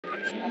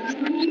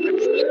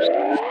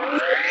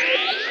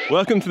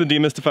Welcome to the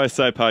Demystify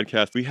Sci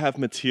podcast. We have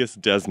Mattias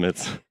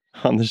Desmet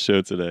on the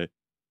show today.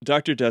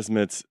 Dr.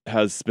 Desmet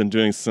has been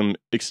doing some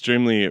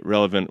extremely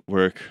relevant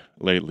work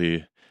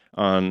lately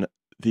on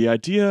the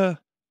idea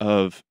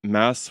of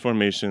mass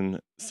formation,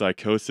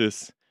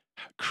 psychosis,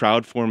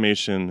 crowd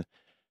formation,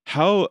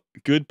 how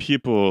good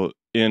people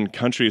in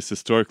countries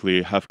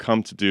historically have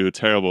come to do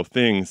terrible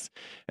things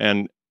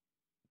and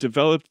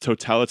developed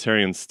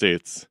totalitarian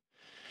states.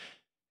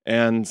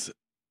 And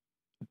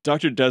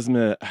Dr.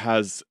 Desmet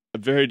has a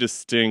very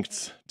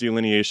distinct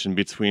delineation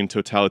between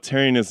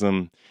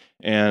totalitarianism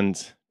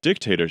and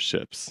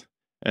dictatorships.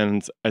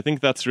 And I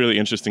think that's a really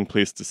interesting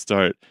place to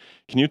start.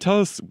 Can you tell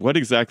us what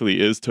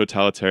exactly is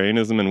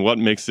totalitarianism and what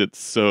makes it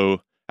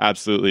so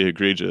absolutely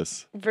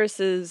egregious?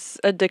 Versus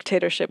a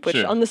dictatorship, which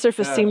Sure. on the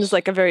surface seems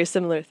like a very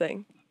similar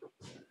thing.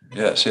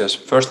 Yes.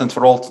 First and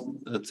for all,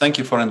 thank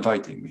you for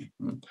inviting me.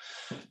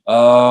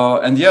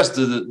 And yes,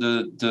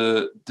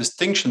 the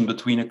distinction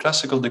between a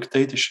classical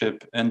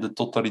dictatorship and the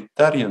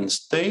totalitarian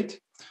state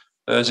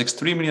is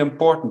extremely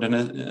important.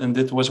 And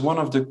it was one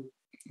of the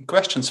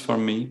questions for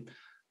me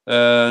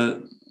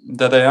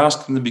that I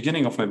asked in the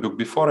beginning of my book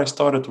before I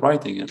started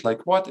writing it.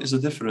 Like, what is the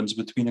difference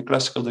between a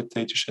classical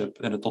dictatorship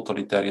and a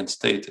totalitarian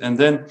state? And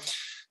then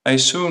I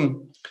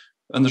soon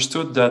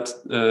understood that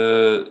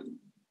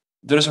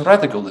there is a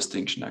radical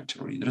distinction,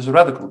 actually. There is a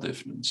radical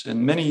difference.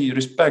 In many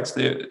respects,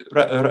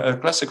 a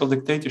classical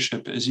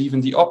dictatorship is even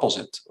the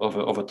opposite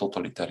of a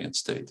totalitarian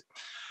state.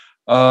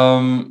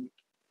 And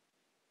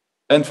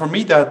for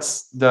me, that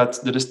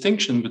the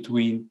distinction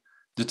between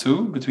the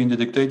two, between the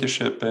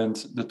dictatorship and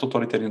the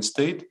totalitarian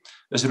state,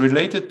 is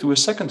related to a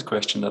second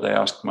question that I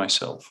asked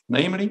myself.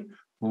 Namely,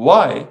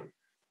 why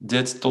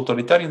did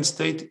totalitarian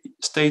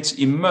states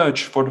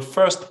emerge for the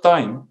first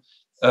time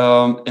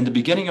in the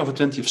beginning of the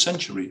 20th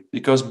century?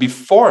 Because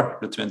before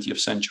the 20th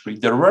century,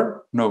 there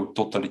were no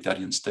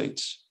totalitarian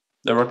states.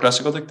 There were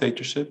classical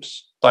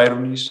dictatorships,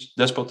 tyrannies,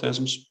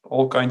 despotisms,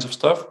 all kinds of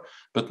stuff,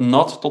 but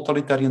not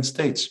totalitarian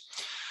states.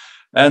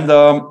 And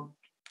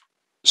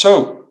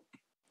so...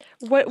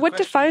 What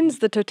defines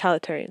the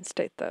totalitarian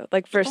state, though?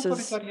 Like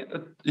versus...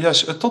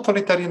 a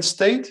totalitarian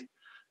state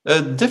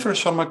differs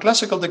from a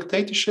classical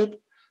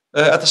dictatorship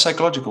at the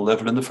psychological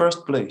level in the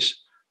first place.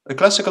 A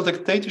classical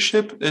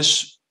dictatorship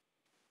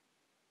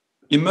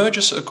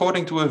emerges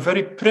according to a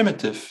very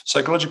primitive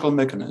psychological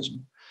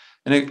mechanism.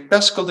 In a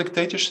classical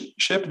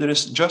dictatorship, there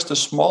is just a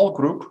small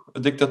group, a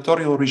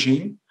dictatorial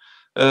regime,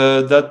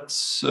 that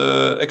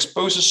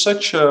exposes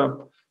such a,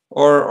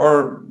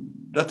 or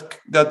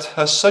that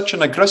has such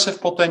an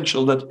aggressive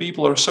potential that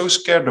people are so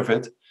scared of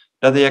it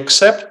that they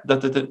accept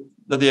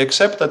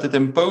that it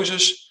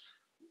imposes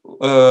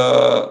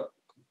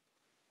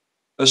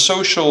a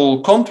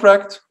social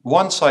contract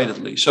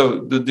one-sidedly.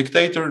 So the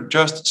dictator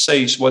just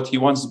says what he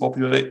wants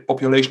the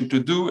population to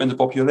do, and the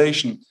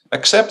population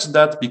accepts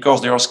that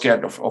because they are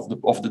scared of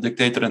the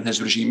dictator and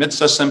his regime.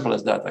 It's as simple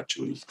as that,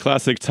 actually.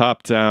 Classic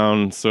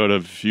top-down sort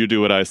of, you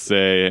do what I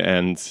say,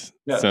 and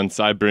since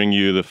I bring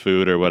you the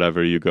food or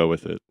whatever, you go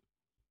with it.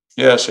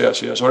 Yes.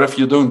 Or if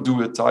you don't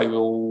do it, I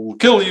will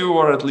kill you,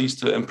 or at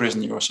least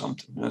imprison you, or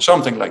something.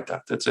 Something like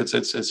that. It's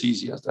as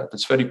easy as that.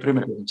 It's very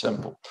primitive and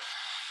simple.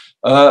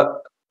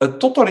 A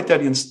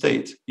totalitarian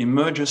state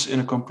emerges in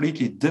a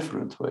completely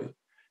different way.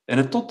 And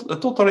a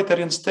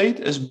totalitarian state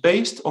is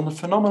based on the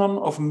phenomenon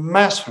of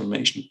mass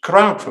formation,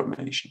 crowd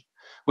formation,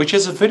 which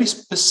is a very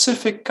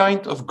specific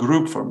kind of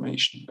group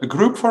formation. A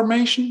group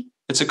formation,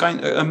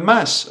 a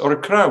mass or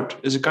a crowd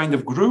is a kind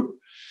of group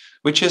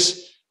which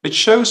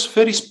shows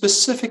very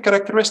specific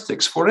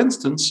characteristics. For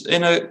instance,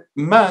 in a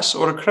mass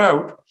or a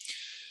crowd,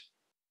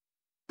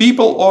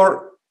 people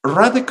are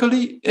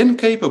radically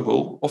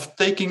incapable of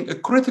taking a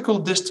critical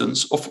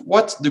distance of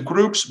what the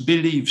groups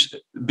believes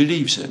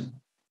in.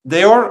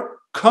 They are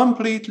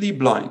completely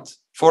blind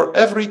for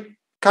every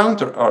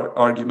counter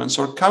arguments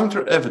or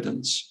counter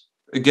evidence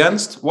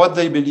against what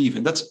they believe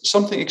in. That's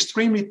something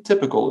extremely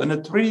typical, and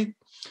it really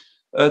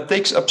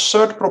takes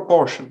absurd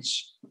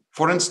proportions.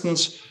 For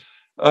instance,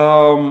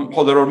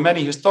 there are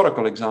many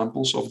historical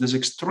examples of this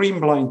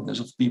extreme blindness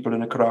of people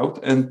in a crowd,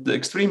 and the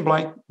extreme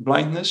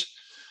blindness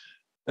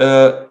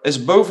is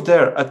both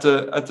there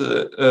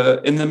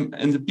in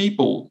the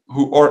people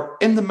who are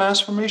in the mass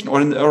formation, or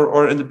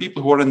in the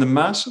people who are in the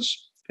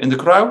masses in the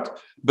crowd,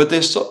 but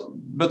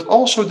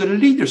also the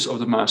leaders of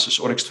the masses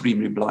are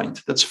extremely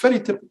blind. That's very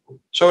typical.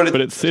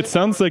 But it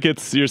sounds like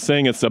you're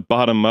saying it's a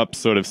bottom-up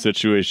sort of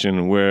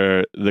situation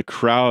where the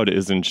crowd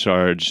is in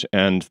charge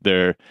and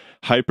they're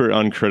hyper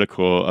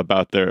uncritical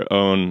about their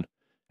own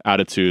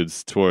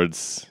attitudes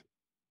towards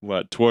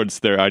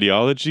their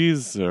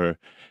ideologies, or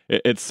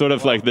it's sort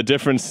of like the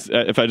difference.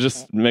 If I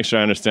just make sure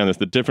I understand this,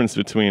 the difference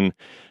between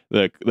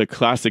the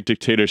classic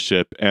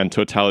dictatorship and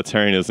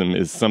totalitarianism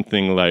is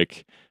something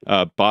like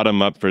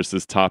bottom-up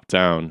versus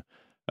top-down.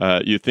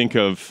 You think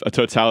of a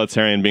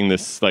totalitarian being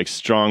this like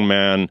strong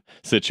man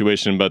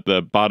situation, but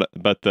the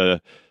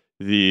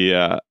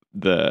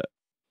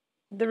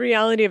The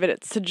reality of it,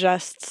 it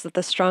suggests that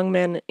the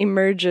strongman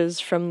emerges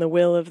from the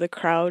will of the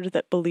crowd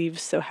that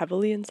believes so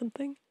heavily in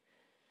something.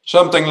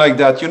 Something like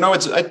that.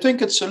 I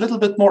think it's a little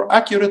bit more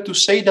accurate to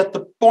say that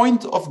the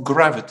point of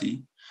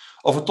gravity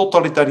of a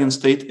totalitarian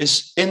state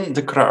is in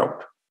the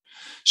crowd.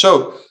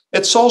 So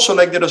it's also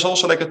like there is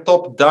also like a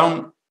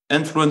top-down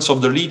influence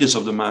of the leaders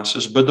of the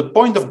masses, but the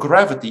point of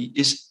gravity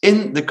is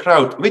in the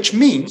crowd, which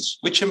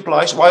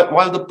implies,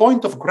 while the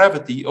point of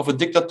gravity of a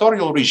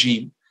dictatorial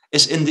regime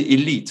is in the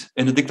elite,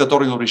 in the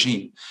dictatorial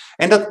regime.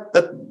 And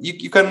that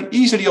you can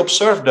easily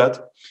observe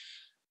that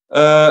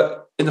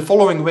in the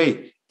following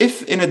way.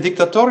 If in a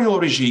dictatorial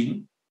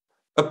regime,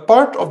 a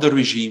part of the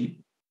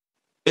regime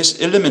is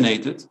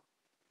eliminated,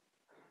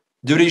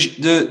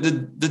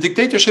 the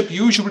dictatorship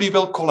usually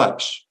will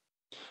collapse.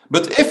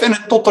 But if in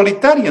a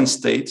totalitarian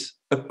state,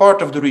 a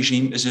part of the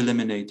regime is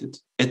eliminated,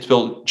 it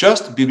will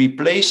just be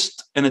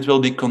replaced and it will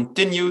be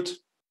continued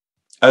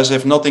as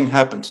if nothing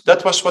happened.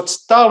 That was what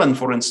Stalin,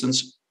 for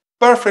instance,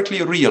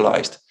 perfectly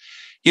realized.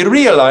 He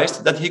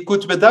realized that he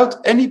could, without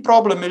any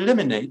problem,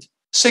 eliminate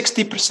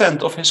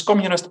 60% of his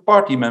Communist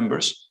Party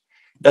members,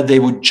 that they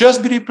would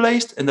just be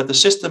replaced and that the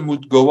system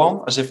would go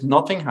on as if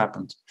nothing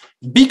happened.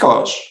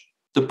 Because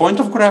the point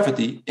of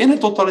gravity in a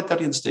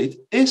totalitarian state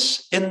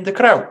is in the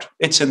crowd.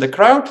 It's in the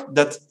crowd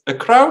that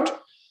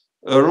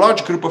a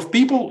large group of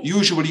people,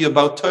 usually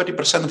about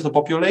 30% of the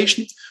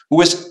population,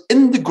 who is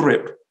in the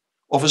grip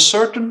of a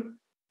certain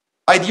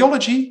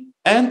ideology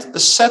and a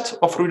set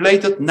of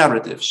related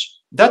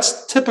narratives.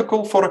 That's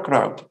typical for a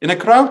crowd. In a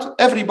crowd,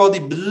 everybody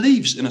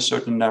believes in a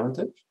certain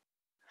narrative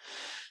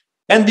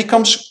and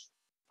becomes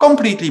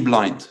completely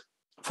blind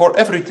for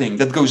everything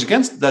that goes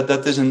against that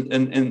is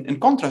in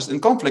contrast, in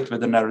conflict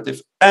with the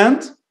narrative.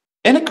 And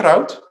in a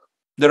crowd,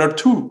 there are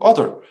two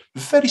other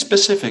very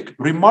specific,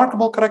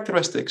 remarkable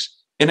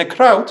characteristics. In a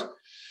crowd,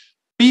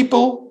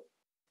 people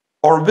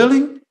are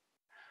willing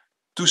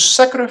to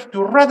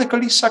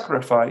radically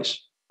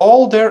sacrifice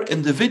all their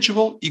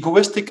individual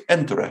egoistic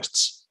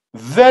interests.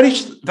 Very,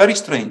 very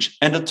strange.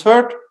 And the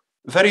third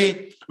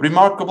very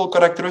remarkable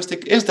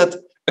characteristic is that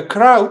a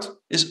crowd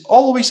is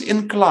always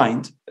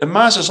inclined, a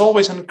mass is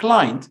always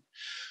inclined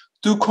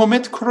to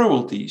commit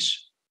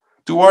cruelties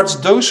towards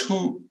those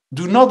who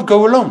do not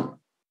go along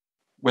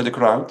with the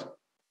crowd.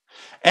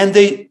 And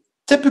they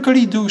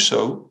typically do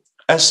so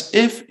as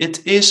if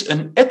it is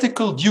an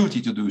ethical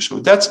duty to do so.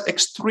 That's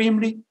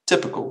extremely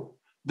typical.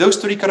 Those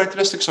three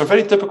characteristics are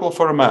very typical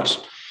for a mass.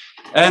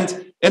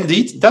 And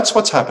indeed, that's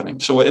what's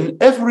happening. So in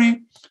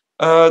every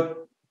a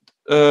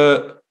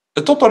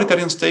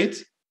totalitarian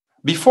state,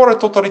 before a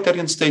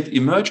totalitarian state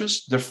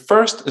emerges, the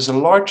first is a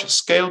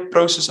large-scale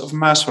process of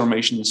mass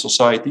formation in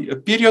society, a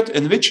period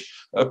in which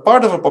a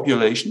part of a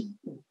population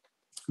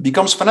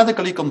becomes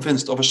fanatically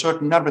convinced of a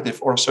certain narrative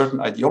or a certain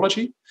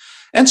ideology,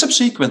 and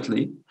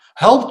subsequently,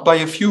 helped by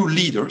a few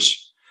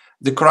leaders,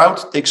 the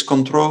crowd takes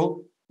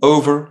control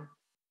over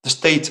the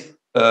state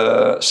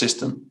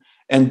system.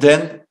 And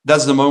then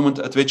that's the moment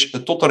at which a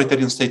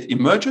totalitarian state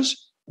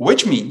emerges,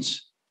 which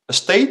means a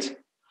state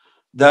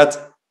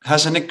that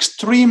has an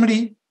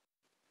extremely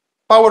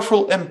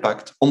powerful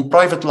impact on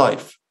private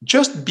life,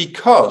 just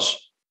because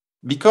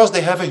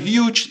they have a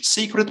huge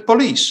secret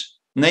police,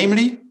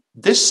 namely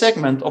this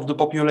segment of the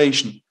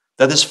population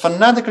that is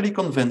fanatically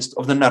convinced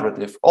of the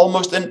narrative.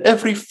 Almost in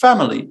every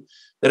family,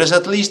 there is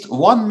at least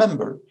one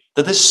member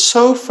that is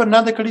so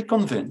fanatically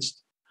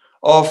convinced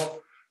of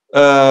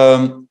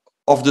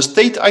the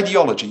state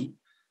ideology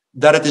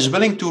that it is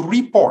willing to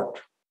report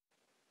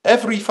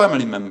every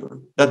family member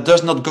that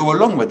does not go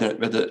along with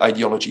the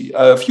ideology.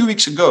 A few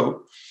weeks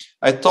ago,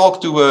 I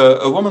talked to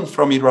a woman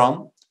from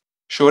Iran,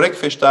 Shorek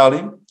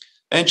Feshtali,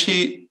 and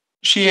she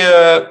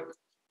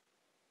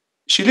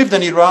lived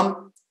in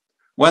Iran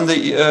when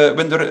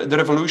the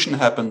revolution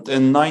happened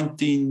in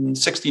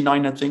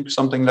 1969, I think,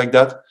 something like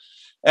that.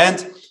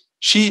 And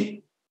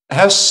she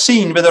has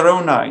seen with her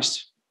own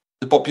eyes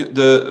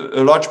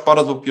a large part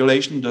of the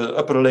population, the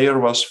upper layer,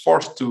 was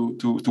forced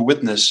to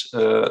witness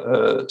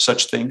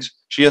such things.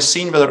 She has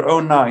seen with her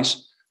own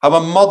eyes how a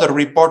mother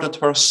reported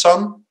her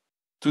son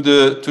to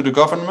the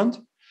government,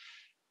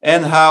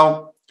 and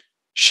how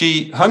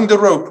she hung the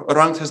rope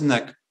around his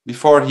neck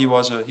before he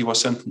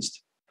was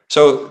sentenced.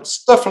 So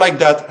stuff like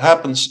that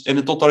happens in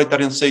a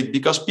totalitarian state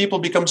because people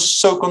become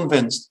so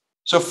convinced,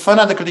 so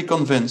fanatically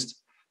convinced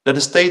that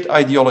the state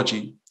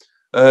ideology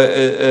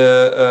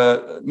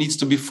needs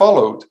to be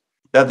followed,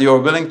 that they are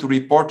willing to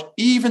report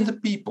even the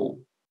people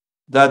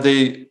that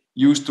they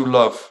used to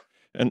love.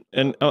 And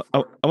I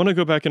want to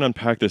go back and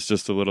unpack this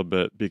just a little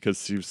bit,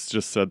 because you've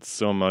just said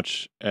so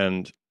much.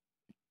 And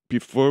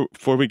before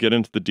we get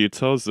into the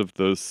details of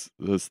those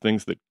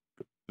things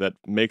that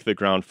make the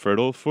ground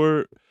fertile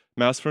for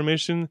mass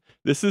formation,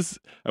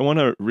 I want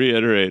to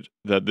reiterate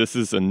that this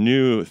is a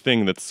new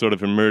thing that's sort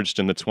of emerged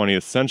in the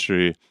 20th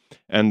century,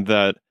 and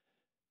that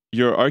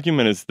your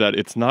argument is that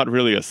it's not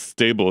really a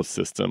stable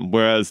system,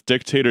 whereas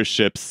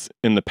dictatorships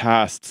in the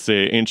past,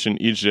 say ancient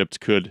Egypt,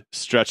 could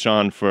stretch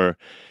on for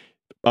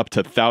up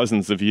to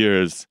thousands of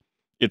years.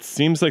 It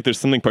seems like there's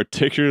something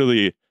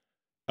particularly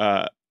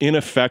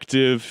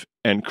ineffective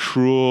and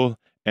cruel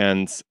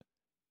and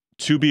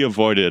to be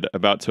avoided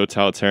about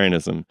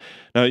totalitarianism.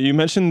 Now, you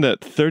mentioned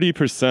that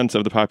 30%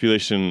 of the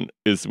population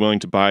is willing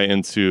to buy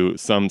into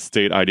some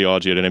state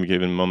ideology at any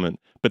given moment,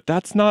 but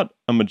that's not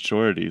a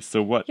majority.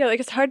 So what? Yeah,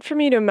 like it's hard for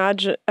me to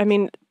imagine. I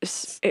mean,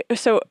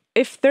 so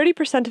if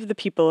 30% of the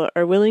people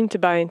are willing to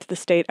buy into the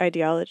state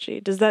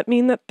ideology, does that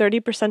mean that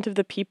 30% of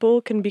the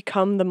people can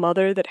become the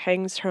mother that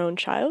hangs her own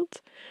child?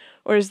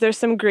 Or is there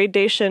some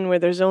gradation where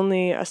there's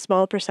only a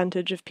small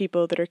percentage of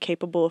people that are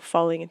capable of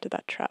falling into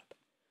that trap?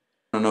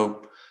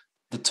 No.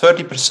 The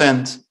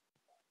 30%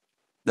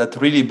 that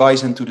really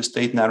buys into the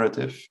state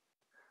narrative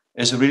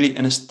is really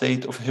in a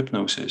state of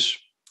hypnosis.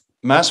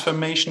 Mass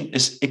formation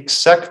is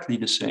exactly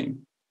the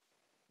same,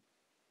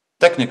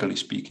 technically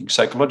speaking,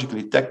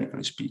 psychologically,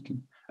 technically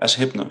speaking, as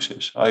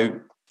hypnosis.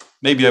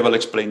 Maybe I will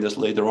explain this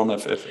later on.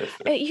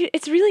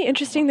 It's really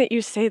interesting that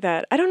you say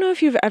that. I don't know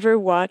if you've ever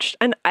watched,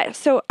 and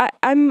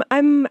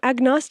I'm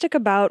agnostic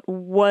about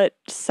what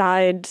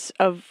sides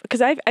of,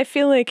 because I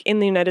feel like in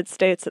the United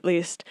States, at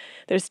least,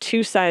 there's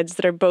two sides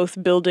that are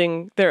both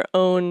building their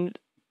own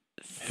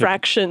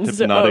fractions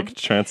hypnotic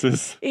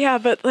trances. Yeah,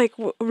 but like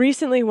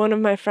recently one of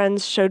my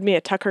friends showed me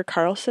a Tucker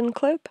Carlson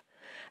clip,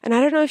 and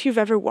I don't know if you've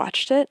ever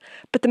watched it,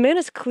 but the man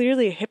is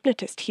clearly a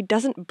hypnotist. He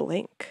doesn't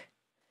blink.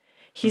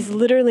 He's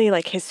literally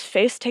like, his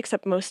face takes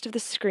up most of the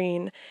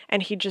screen,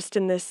 and he just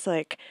in this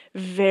like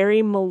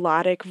very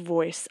melodic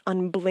voice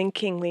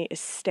unblinkingly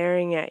is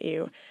staring at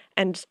you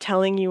and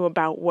telling you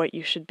about what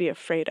you should be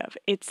afraid of.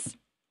 It's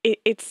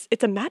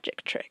a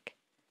magic trick.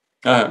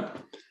 Yeah,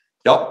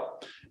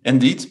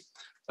 indeed.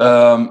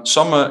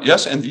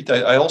 Yes, indeed.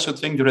 I also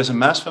think there is a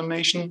mass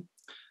formation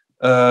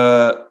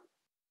and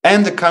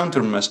a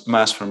counter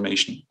mass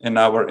formation in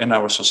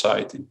our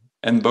society,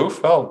 and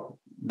both, well,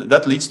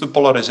 that leads to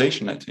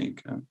polarization, I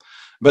think.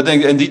 But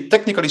indeed,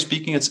 technically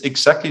speaking, it's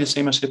exactly the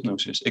same as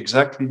hypnosis,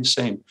 exactly the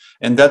same.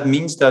 And that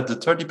means that the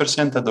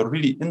 30% that are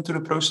really into the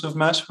process of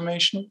mass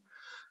formation,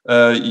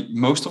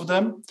 most of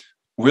them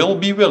will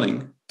be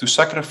willing to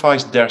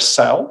sacrifice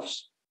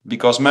themselves,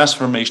 because mass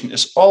formation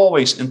is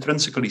always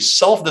intrinsically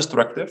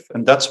self-destructive,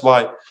 and that's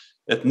why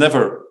it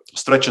never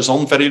stretches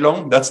on very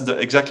long. That's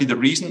exactly the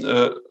reason.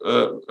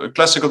 A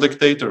classical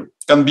dictator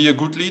can be a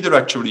good leader,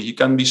 actually. He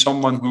can be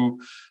someone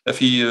who, if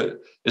he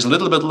is a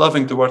little bit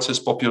loving towards his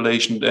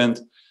population and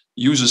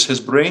uses his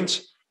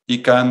brains, he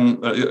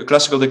can. A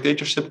classical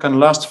dictatorship can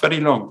last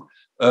very long.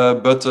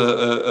 But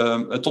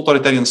a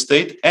totalitarian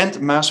state and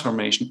mass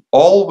formation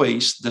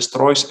always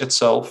destroys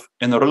itself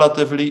in a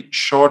relatively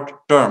short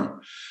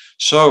term.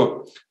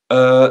 So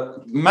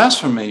mass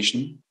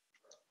formation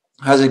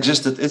has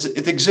existed.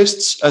 It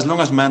exists as long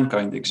as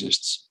mankind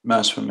exists,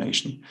 mass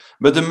formation.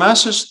 But the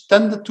masses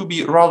tended to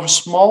be rather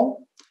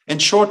small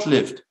and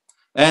short-lived.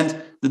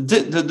 And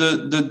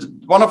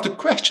one of the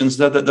questions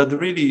that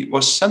really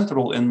was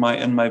central in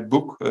my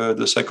book,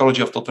 The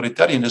Psychology of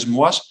Totalitarianism,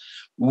 was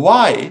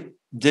why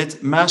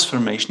did mass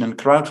formation and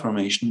crowd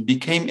formation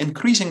became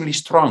increasingly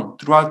strong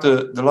throughout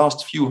the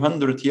last few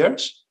hundred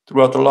years,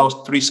 throughout the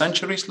last 3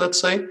 centuries, let's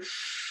say.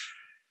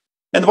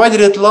 And why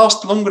did it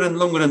last longer and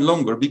longer and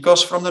longer?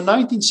 Because from the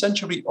 19th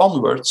century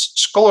onwards,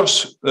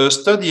 scholars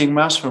studying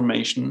mass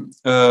formation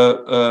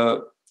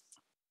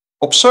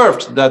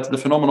observed that the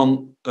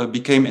phenomenon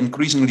became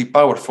increasingly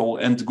powerful.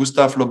 And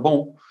Gustave Le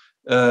Bon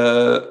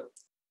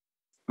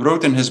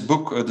wrote in his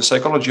book, The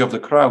Psychology of the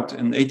Crowd,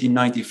 in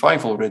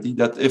 1895 already,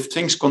 that if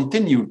things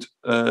continued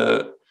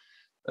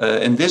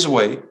in this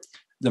way,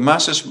 the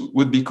masses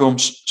would become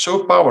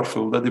so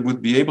powerful that they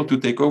would be able to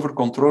take over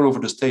control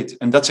over the state.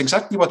 And that's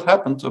exactly what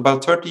happened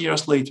about 30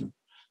 years later.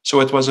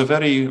 So it was a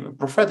very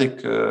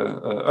prophetic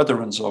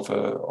utterance of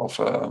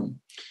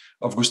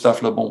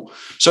Gustave Le Bon.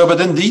 So, but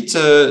indeed,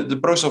 the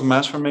process of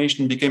mass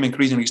formation became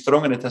increasingly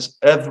strong, and it has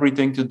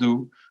everything to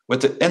do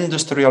with the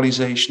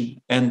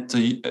industrialization and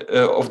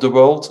of the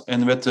world,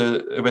 and with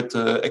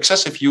the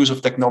excessive use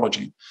of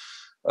technology.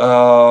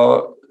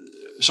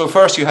 So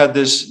first you had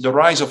the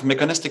rise of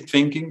mechanistic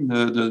thinking,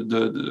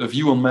 the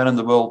view on man and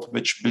the world,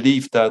 which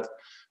believed that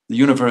the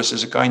universe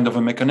is a kind of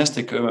a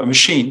mechanistic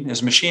machine,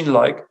 is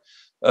machine-like,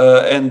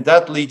 and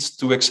that leads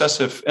to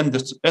excessive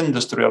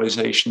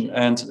industrialization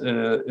and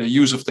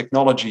use of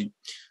technology,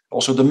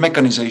 also the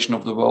mechanization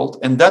of the world.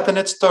 And that in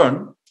its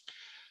turn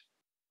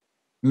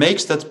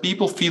makes that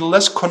people feel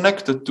less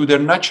connected to their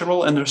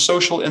natural and their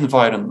social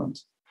environment.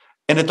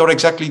 And it are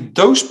exactly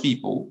those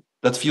people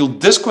that feel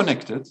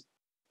disconnected,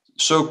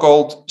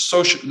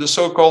 the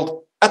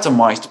so-called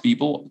atomized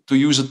people, to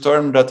use a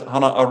term that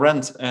Hannah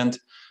Arendt and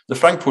the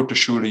Frankfurter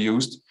Schule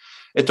used.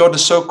 It are the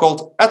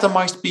so-called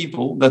atomized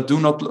people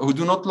who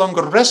do not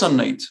longer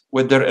resonate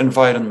with their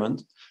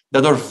environment,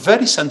 that are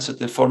very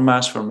sensitive for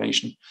mass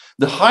formation.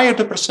 The higher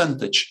the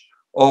percentage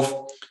of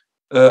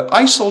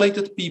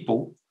isolated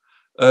people,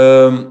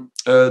 the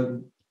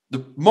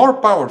more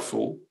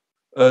powerful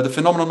the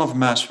phenomenon of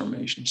mass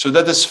formation. So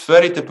that is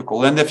very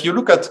typical. And if you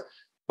look at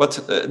what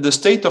the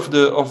state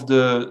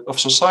of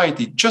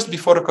society just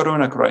before the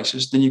corona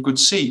crisis, then you could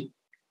see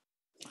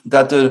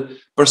that the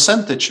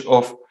percentage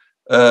of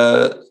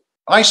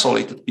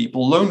isolated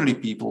people, lonely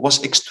people,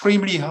 was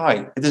extremely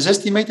high. It is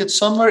estimated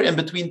somewhere in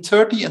between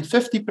 30 and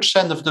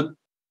 50% of the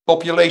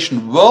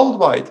population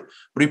worldwide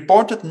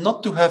reported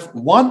not to have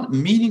one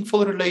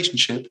meaningful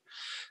relationship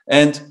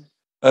and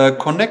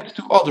connect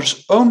to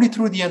others only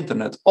through the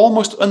internet.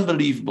 Almost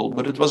unbelievable,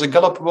 but it was a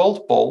Gallup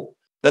World Poll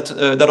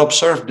that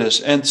observed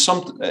this. And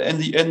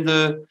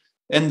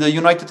in the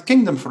United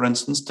Kingdom, for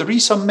instance,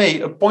 Theresa May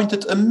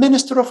appointed a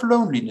minister of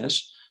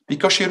loneliness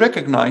because she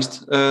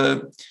recognized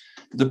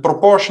the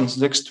proportions,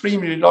 the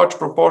extremely large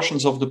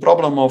proportions of the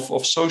problem of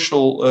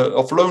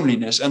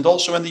loneliness. And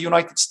also in the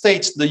United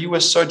States, the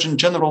US Surgeon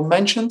General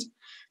mentioned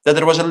that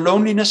there was a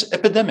loneliness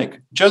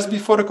epidemic just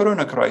before the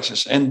corona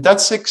crisis. And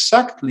that's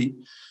exactly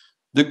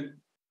the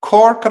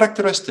core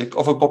characteristic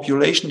of a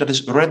population that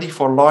is ready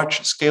for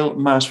large-scale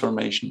mass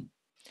formation.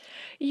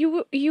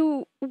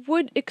 You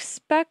would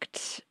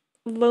expect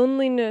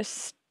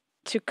loneliness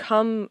to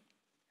come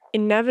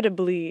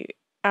inevitably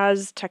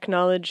as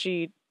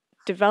technology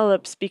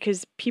develops,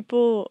 because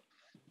people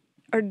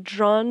are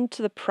drawn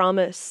to the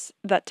promise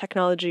that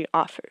technology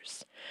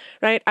offers,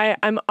 right?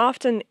 I'm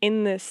often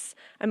in this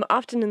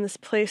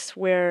place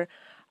where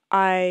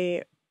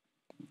I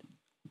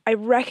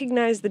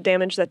recognize the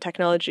damage that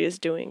technology is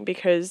doing,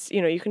 because,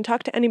 you know, you can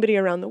talk to anybody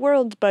around the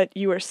world, but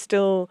you are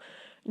still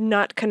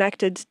not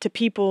connected to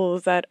people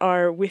that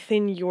are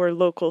within your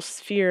local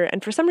sphere.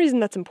 And for some reason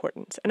that's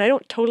important. And I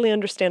don't totally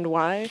understand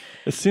why.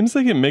 It seems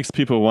like it makes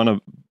people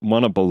want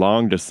to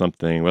belong to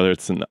something, whether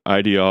it's an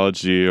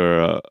ideology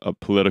or a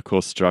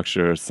political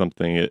structure or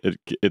something.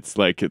 It's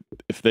like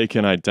if they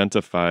can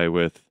identify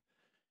with,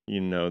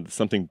 you know,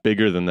 something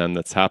bigger than them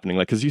that's happening.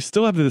 Like, because you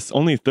still have this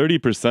only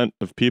 30%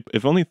 of people,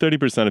 if only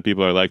 30% of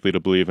people are likely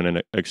to believe in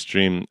an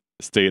extreme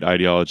state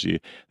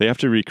ideology, they have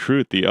to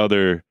recruit the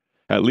other,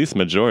 at least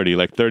majority,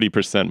 like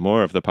 30%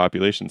 more of the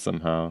population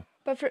somehow.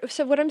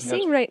 So what I'm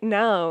seeing right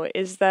now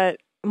is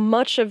that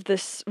much of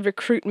this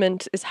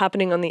recruitment is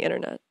happening on the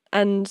internet.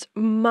 And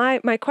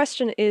my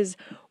question is,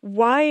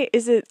 why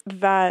is it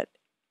that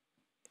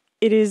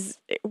it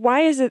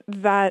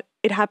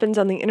happens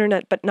on the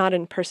internet but not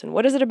in person?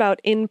 What is it about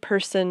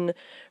in-person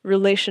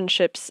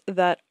relationships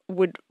that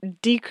would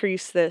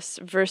decrease this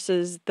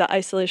versus the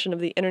isolation of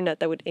the internet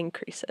that would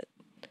increase it?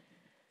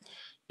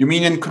 You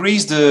mean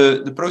increase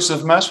the process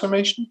of mass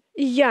formation?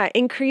 Yeah,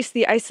 increase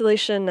the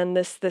isolation and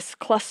this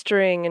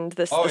clustering and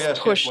this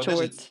push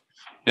towards.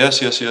 Yes.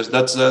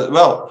 That's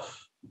well.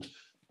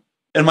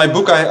 In my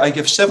book, I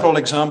give several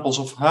examples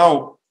of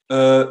how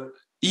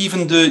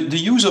even the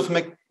use of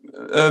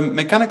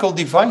mechanical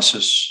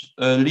devices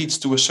leads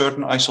to a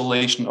certain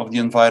isolation of the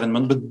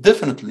environment, but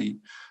definitely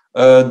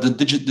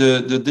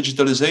the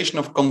digitalization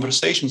of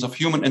conversations, of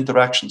human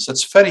interactions.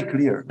 That's very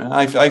clear.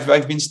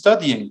 I've been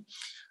studying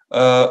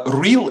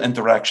real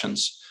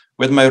interactions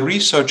with my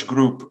research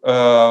group,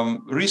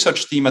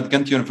 research team at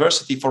Ghent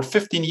University for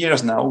 15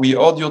 years now. We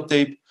audio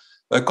tape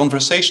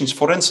conversations,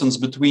 for instance,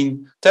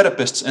 between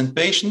therapists and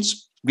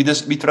patients. We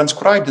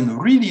transcribe them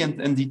really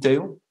in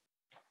detail.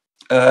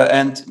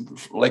 And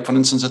like, for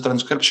instance, a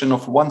transcription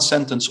of one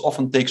sentence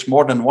often takes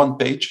more than one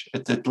page.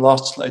 It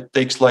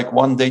takes like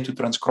 1 day to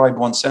transcribe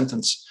one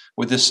sentence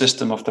with this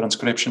system of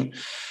transcription.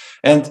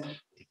 And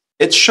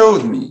it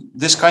showed me,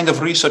 this kind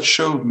of research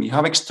showed me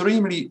how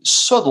extremely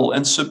subtle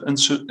and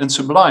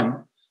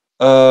sublime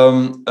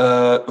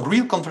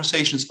real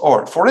conversations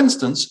are. For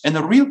instance, in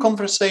a real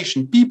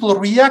conversation, people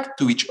react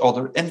to each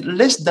other in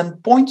less than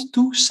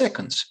 0.2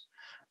 seconds.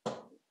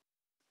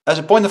 As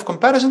a point of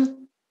comparison,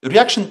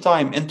 reaction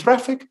time in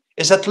traffic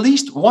is at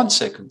least 1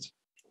 second.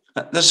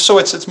 So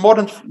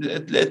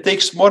it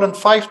takes more than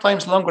 5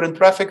 times longer in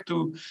traffic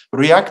to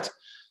react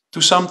to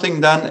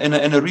something than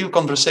in a real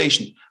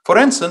conversation. For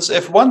instance,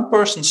 if one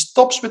person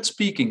stops with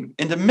speaking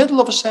in the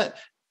middle of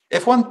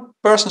if one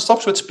person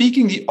stops with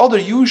speaking, the other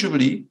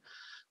usually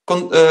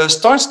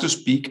starts to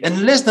speak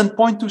in less than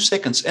 0.2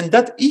 seconds. And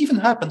that even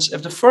happens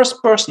if the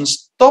first person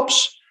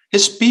stops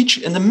his speech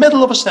in the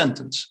middle of a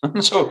sentence.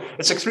 So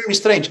it's extremely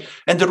strange.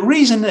 And the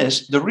reason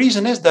is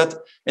that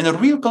in a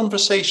real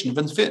conversation,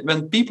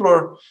 when people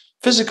are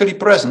physically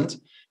present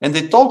and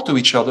they talk to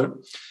each other,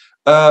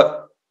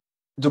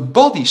 the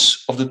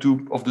bodies of the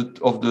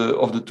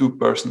two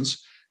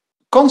persons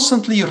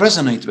constantly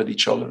resonate with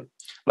each other.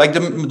 Like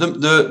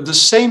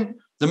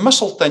the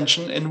muscle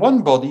tension in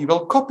one body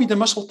will copy the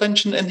muscle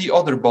tension in the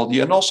other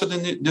body, and also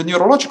the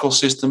neurological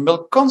system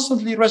will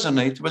constantly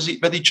resonate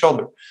with each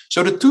other.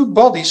 So the two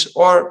bodies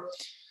are.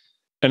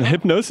 And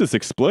hypnosis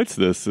exploits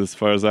this, as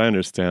far as I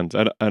understand.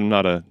 I'm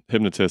not a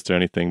hypnotist or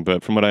anything,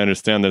 but from what I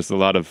understand, there's a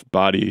lot of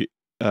body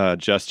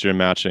gesture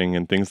matching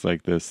and things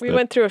like this. We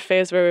went through a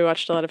phase where we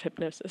watched a lot of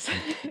hypnosis.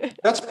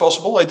 That's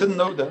possible. I didn't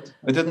know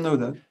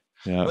that.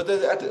 Yeah. But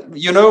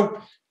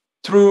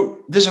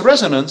through this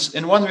resonance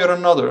in one way or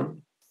another,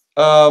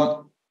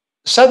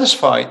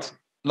 satisfied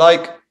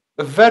like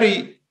a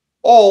very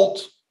old,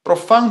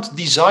 profound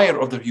desire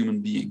of the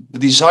human being, the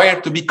desire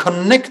to be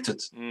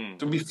connected,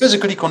 to be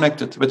physically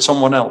connected with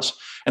someone else.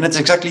 And it's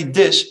exactly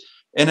this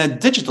in a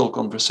digital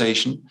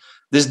conversation,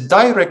 this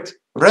direct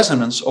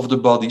resonance of the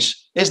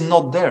bodies is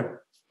not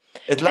there.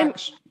 It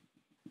lacks.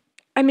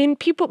 I mean,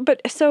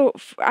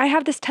 I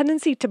have this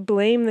tendency to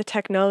blame the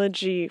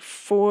technology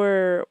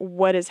for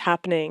what is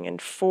happening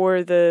and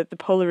for the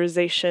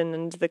polarization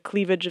and the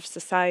cleavage of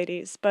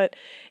societies. But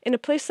in a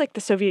place like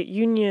the Soviet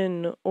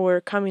Union or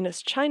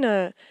communist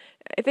China,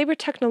 they were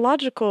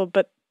technological,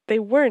 but they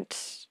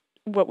weren't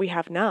what we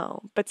have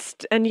now.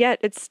 And yet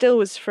it still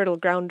was fertile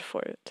ground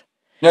for it.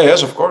 Yeah,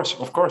 yes, of course.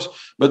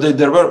 But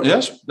there were,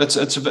 yes,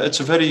 it's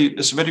a very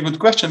good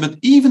question. But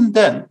even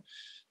then,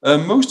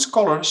 most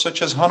scholars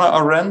such as Hannah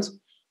Arendt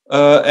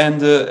and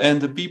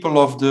the people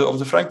of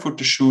the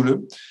Frankfurter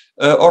Schule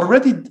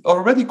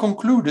already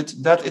concluded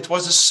that it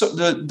was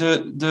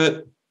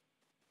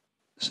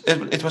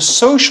it was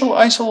social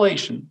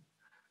isolation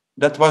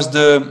that was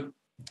the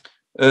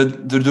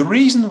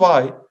reason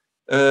why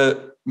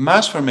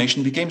mass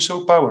formation became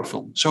so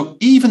powerful. So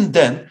even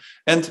then,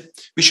 and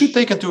we should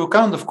take into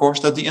account, of course,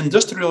 that the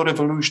Industrial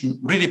Revolution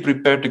really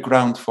prepared the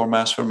ground for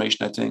mass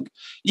formation, I think.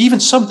 Even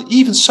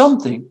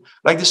something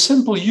like the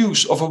simple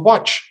use of a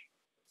watch,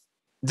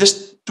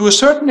 this, to a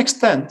certain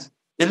extent,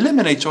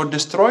 eliminates or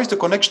destroys the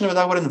connection with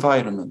our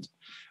environment.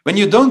 When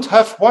you don't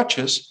have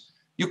watches,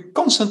 you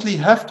constantly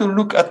have to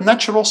look at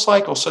natural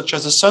cycles such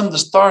as the sun, the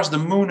stars, the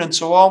moon, and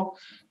so on,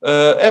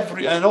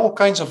 and all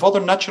kinds of other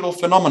natural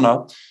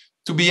phenomena,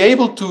 to be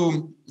able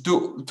to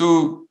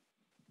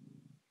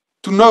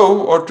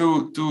know or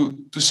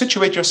to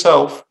situate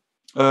yourself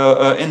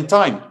in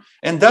time.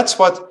 And that's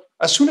what,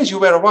 as soon as you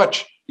wear a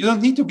watch, you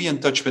don't need to be in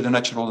touch with the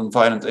natural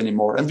environment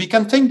anymore. And we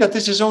can think that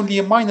this is only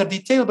a minor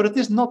detail, but it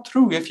is not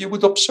true. If you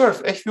would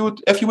observe, if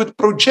you would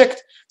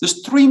project the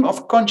stream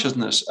of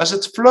consciousness as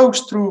it flows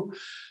through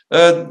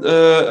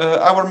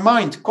our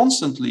mind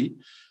constantly,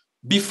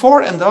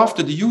 before and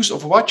after the use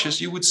of watches,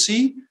 you would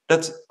see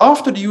that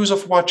after the use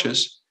of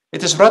watches,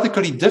 it is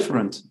radically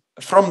different.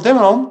 From then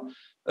on,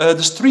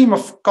 the stream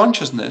of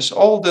consciousness,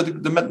 all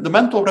the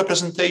mental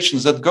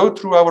representations that go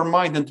through our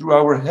mind and through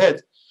our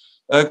head,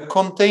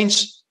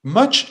 contains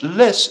much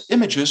less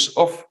images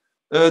of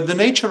the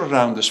nature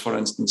around us, for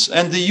instance,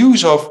 and the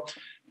use of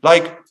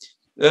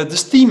the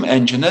steam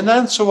engine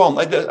and so on.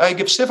 I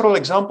give several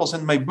examples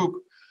in my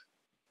book.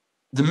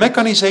 The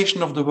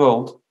mechanization of the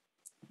world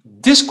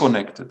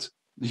disconnected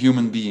the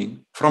human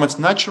being from its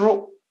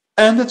natural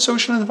and its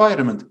social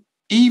environment,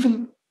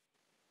 even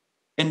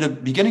in the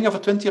beginning of the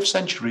 20th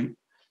century,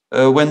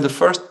 when the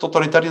first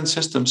totalitarian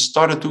systems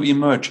started to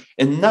emerge.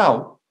 And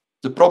now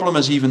the problem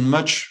is even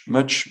much,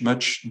 much,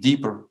 much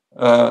deeper.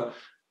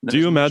 Do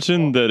you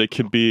imagine that it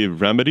could be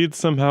remedied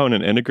somehow in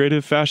an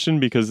integrative fashion?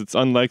 Because it's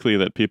unlikely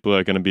that people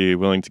are going to be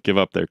willing to give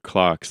up their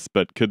clocks,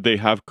 but could they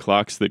have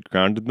clocks that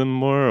grounded them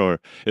more? Or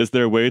is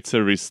there a way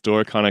to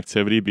restore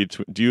connectivity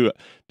between? Do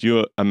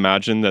you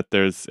imagine that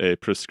there's a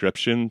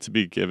prescription to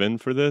be given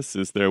for this?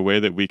 Is there a way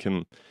that we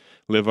can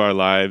live our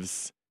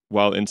lives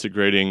while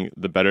integrating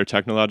the better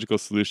technological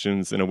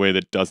solutions in a way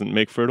that doesn't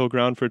make fertile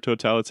ground for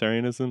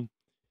totalitarianism?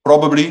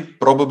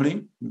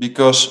 Probably,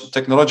 because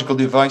technological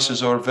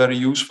devices are very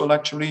useful,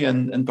 actually,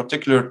 and in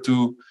particular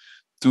to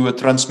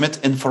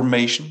transmit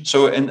information.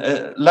 So, in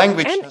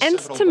language and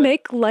to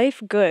make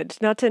life good.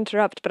 Not to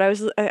interrupt, but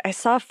I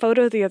saw a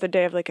photo the other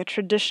day of like a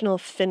traditional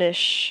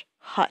Finnish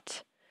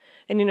hut,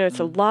 and it's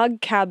a log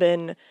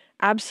cabin,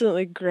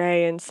 absolutely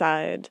gray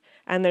inside,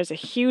 and there's a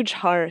huge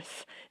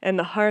hearth. And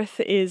the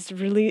hearth is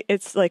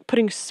it's like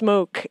putting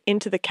smoke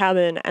into the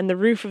cabin, and the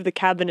roof of the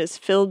cabin is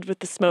filled with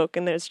the smoke,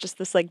 and there's just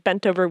this like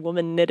bent over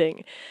woman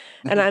knitting.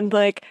 And I'm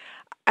like,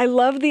 I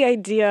love the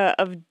idea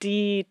of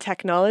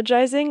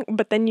de-technologizing,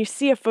 but then you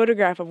see a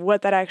photograph of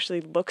what that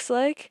actually looks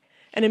like,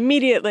 and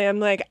immediately I'm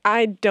like,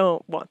 I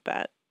don't want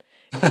that.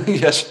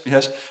 Yes.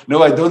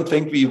 No, I don't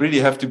think we really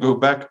have to go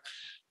back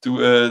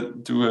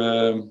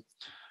to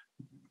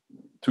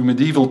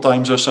medieval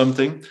times or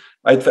something.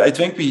 I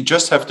think we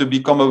just have to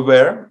become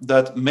aware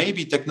that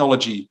maybe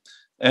technology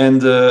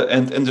and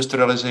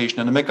industrialization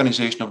and the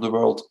mechanization of the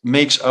world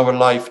makes our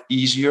life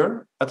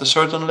easier at a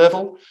certain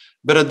level,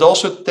 but it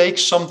also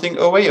takes something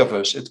away of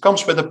us. It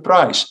comes with a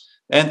price.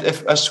 And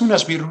as soon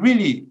as we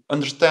really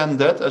understand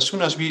that, as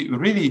soon as we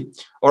really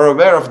are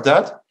aware of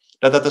that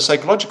at the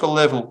psychological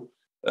level,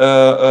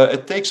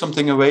 it takes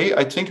something away,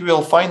 I think we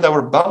will find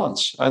our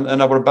balance. And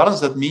our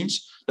balance, that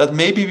means that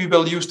maybe we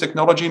will use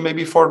technology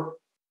maybe for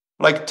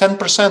like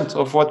 10%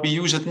 of what we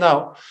use it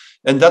now.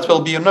 And that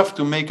will be enough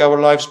to make our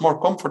lives more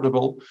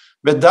comfortable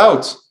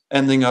without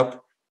ending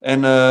up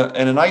in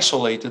an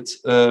isolated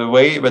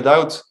way,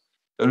 without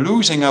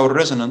losing our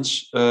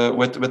resonance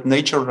with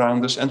nature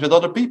around us and with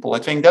other people. I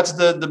think that's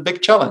the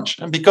big challenge.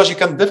 And because you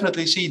can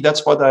definitely see,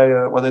 that's what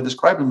I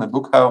described in my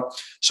book, how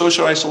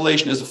social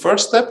isolation is the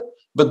first step.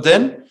 But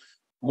then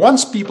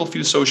once people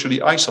feel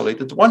socially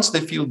isolated, once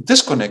they feel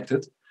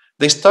disconnected,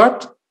 they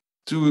start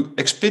to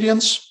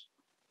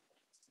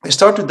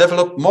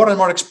develop more and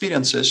more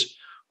experiences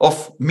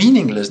of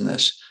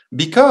meaninglessness,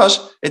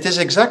 because it is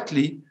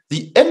exactly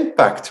the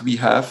impact we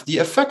have, the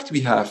effect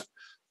we have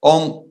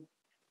on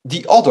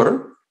the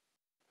other,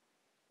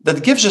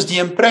 that gives us the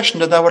impression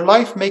that our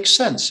life makes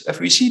sense. If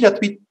we see that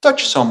we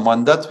touch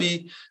someone, that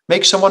we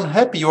make someone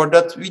happy, or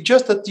that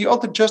the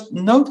other just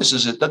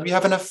notices it, that we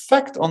have an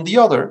effect on the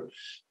other,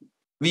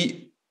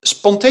 we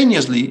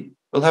spontaneously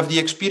will have the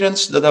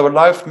experience that our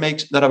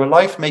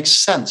life makes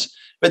sense.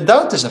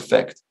 Without this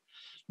effect,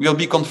 we will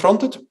be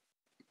confronted,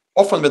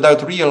 often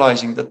without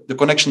realizing that the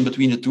connection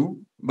between the two,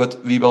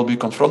 but we will be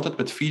confronted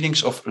with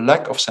feelings of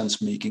lack of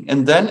sense making.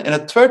 And then in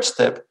a third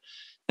step,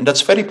 and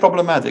that's very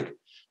problematic,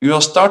 we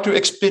will start to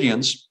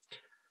experience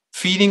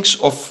feelings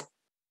of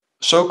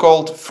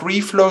so-called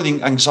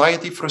free-floating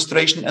anxiety,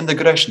 frustration, and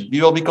aggression.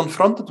 We will be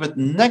confronted with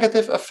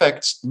negative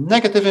effects,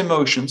 negative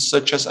emotions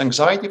such as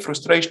anxiety,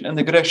 frustration, and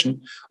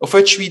aggression, of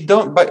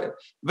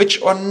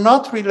which are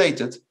not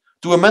related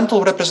to a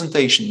mental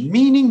representation,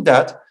 meaning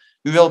that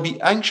we will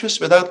be anxious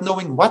without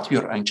knowing what we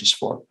are anxious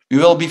for. We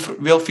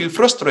will feel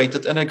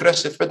frustrated and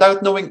aggressive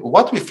without knowing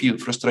what we feel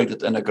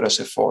frustrated and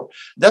aggressive for.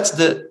 That's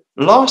the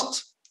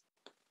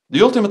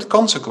ultimate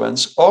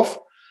consequence of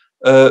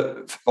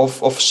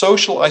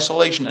social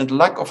isolation and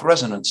lack of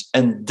resonance.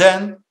 And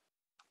then,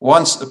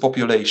 once a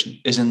population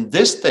is in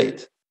this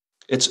state,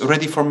 it's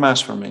ready for mass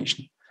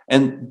formation.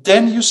 And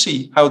then you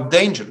see how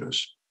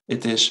dangerous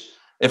it is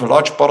if a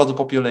large part of the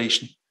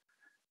population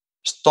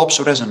stops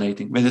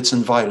resonating with its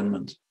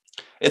environment.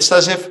 It's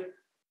as if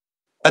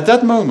at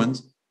that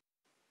moment,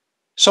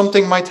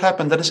 something might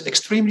happen that is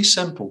extremely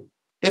simple.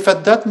 If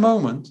at that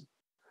moment,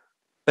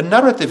 a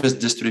narrative is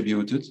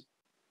distributed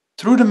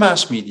through the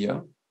mass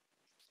media,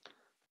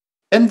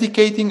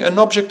 indicating an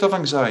object of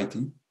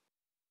anxiety,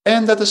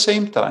 and at the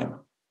same time,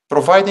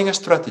 providing a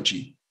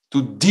strategy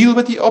to deal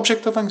with the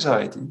object of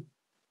anxiety,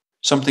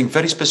 something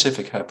very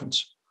specific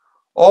happens.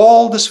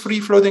 All this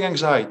free-floating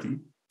anxiety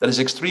that is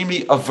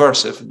extremely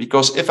aversive,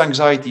 because if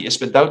anxiety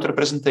is without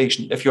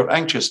representation, if you're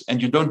anxious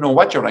and you don't know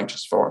what you're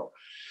anxious for,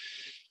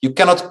 you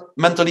cannot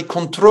mentally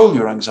control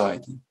your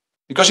anxiety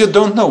because you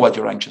don't know what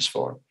you're anxious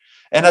for.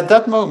 And at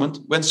that moment,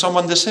 when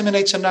someone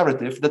disseminates a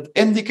narrative that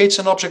indicates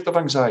an object of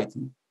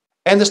anxiety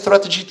and a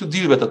strategy to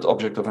deal with that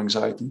object of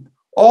anxiety,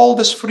 all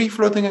this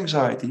free-floating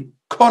anxiety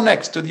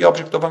connects to the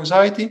object of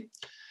anxiety,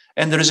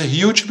 and there is a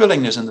huge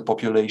willingness in the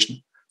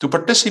population to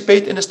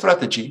participate in a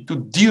strategy to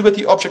deal with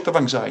the object of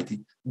anxiety.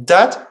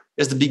 That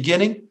is the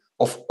beginning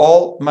of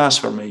all mass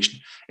formation.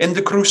 In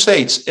the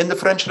Crusades, in the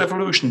French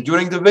Revolution,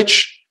 during the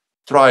witch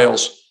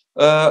trials,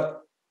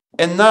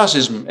 in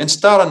Nazism, in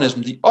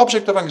Stalinism, the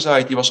object of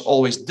anxiety was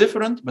always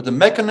different, but the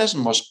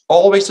mechanism was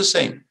always the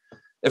same.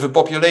 If a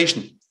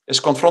population is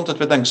confronted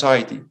with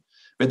anxiety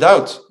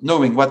without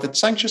knowing what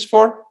it's anxious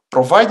for,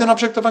 provide an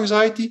object of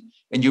anxiety,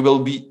 and you will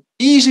be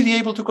easily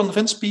able to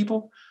convince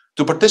people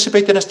to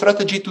participate in a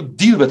strategy to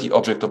deal with the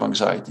object of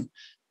anxiety.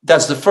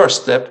 That's the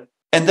first step.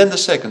 And then the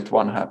second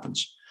one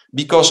happens.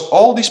 Because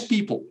all these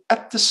people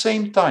at the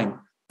same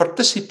time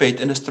participate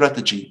in a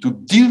strategy to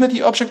deal with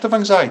the object of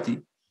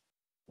anxiety,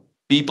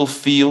 people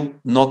feel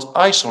not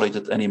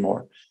isolated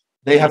anymore.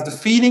 They have the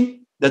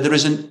feeling that there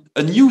is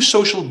a new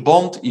social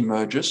bond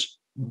emerges,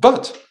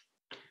 but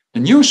the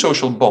new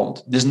social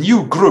bond, this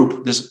new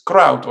group, this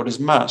crowd or this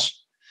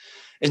mass,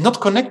 is not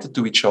connected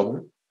to each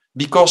other,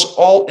 because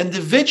all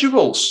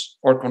individuals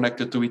are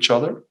connected to each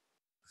other,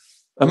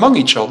 among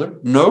each other.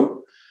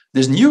 No,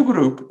 this new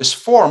group is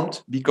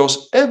formed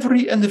because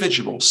every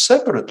individual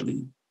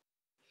separately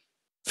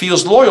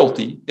feels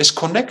loyalty, is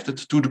connected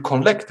to the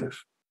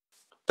collective.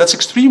 That's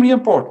extremely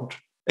important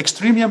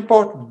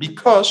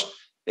because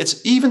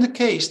it's even the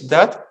case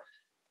that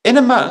in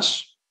a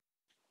mass,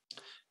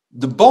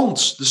 the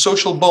bonds, the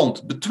social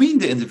bond between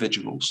the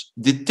individuals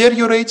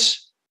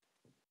deteriorates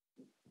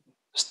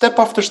step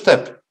after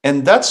step.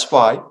 And that's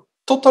why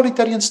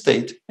totalitarian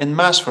state and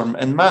mass form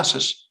and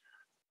masses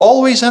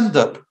always end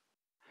up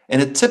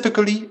in a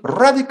typically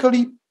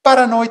radically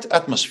paranoid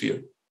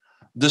atmosphere.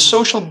 The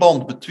social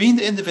bond between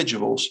the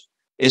individuals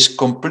is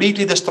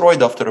completely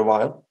destroyed after a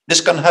while.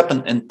 This can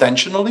happen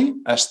intentionally,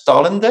 as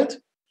Stalin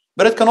did,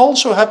 but it can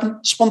also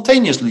happen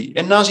spontaneously.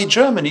 In Nazi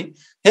Germany,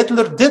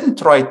 Hitler didn't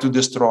try to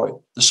destroy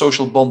the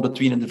social bond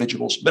between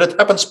individuals, but it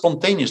happened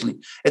spontaneously.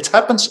 It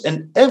happens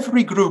in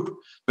every group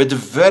with a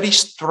very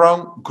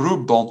strong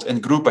group bond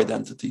and group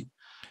identity.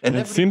 And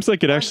it seems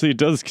like it actually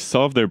does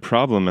solve their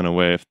problem in a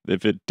way.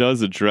 If it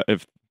does address,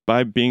 if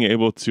by being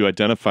able to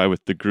identify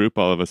with the group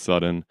all of a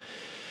sudden,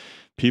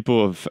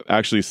 people have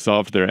actually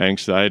solved their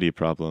anxiety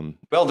problem.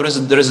 Well, there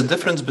is a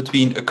difference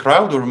between a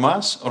crowd or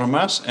a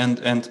mass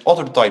and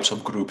other types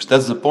of groups.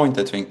 That's the point,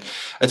 I think.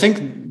 I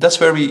think that's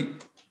where we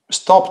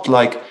stopped,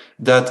 like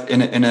that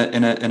in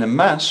a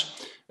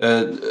mass.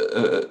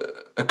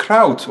 A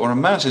crowd or a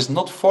mass is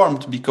not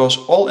formed because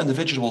all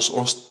individuals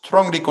are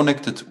strongly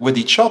connected with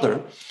each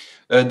other.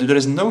 There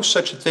is no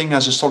such a thing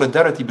as a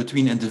solidarity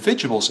between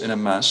individuals in a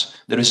mass.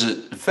 There is a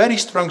very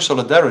strong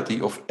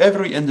solidarity of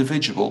every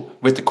individual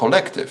with the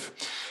collective.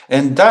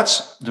 And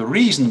that's the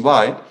reason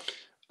why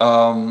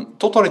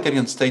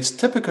totalitarian states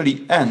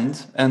typically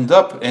end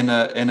up in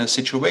a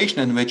situation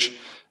in which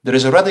there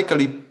is a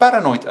radically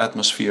paranoid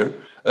atmosphere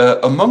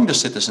among the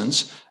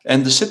citizens,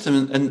 and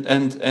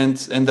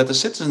that the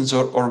citizens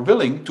are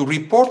willing to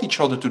report each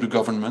other to the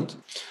government,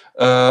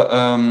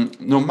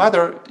 no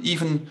matter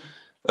even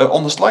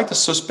on the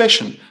slightest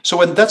suspicion.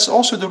 So, and that's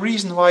also the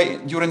reason why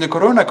during the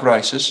Corona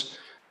crisis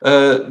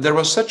there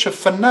was such a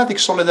fanatic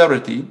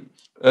solidarity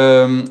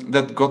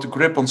that got a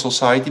grip on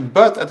society.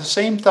 But at the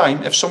same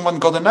time, if someone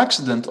got an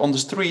accident on the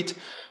street,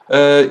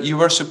 you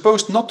were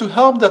supposed not to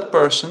help that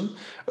person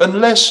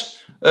unless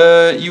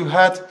you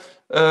had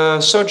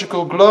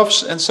surgical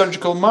gloves and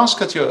surgical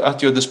masks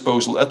at your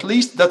disposal. At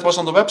least that was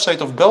on the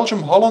website of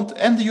Belgium, Holland,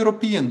 and the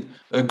European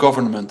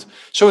government.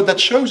 So that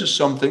shows us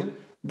something.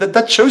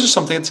 That shows us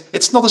something.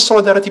 It's not a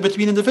solidarity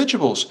between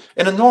individuals.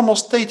 In a normal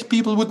state,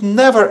 people would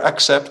never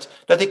accept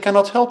that they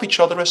cannot help each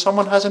other if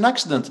someone has an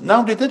accident.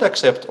 Now they did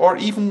accept, or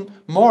even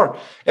more.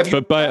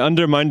 But by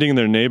undermining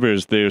their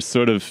neighbors, they're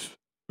sort of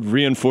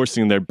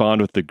reinforcing their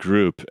bond with the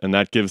group, and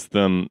that gives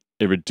them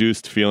a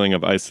reduced feeling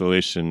of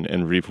isolation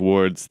and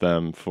rewards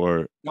them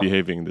for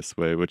behaving this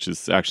way, which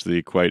is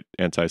actually quite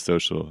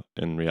antisocial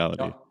in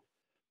reality. Yeah.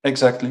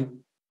 Exactly.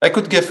 I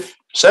could give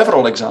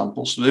several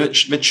examples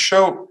which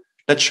show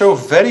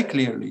very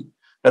clearly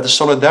that the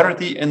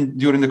solidarity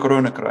during the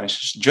Corona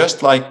crisis,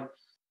 just like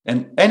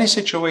in any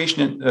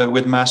situation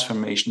with mass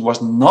formation,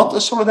 was not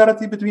a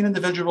solidarity between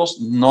individuals,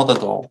 not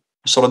at all.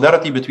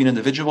 Solidarity between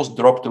individuals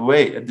dropped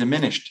away, it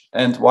diminished.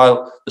 And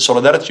while the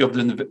solidarity of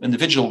the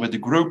individual with the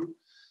group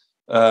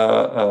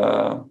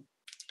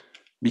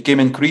became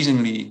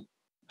increasingly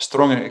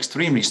strong and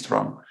extremely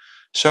strong.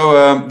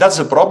 So that's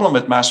the problem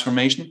with mass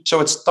formation.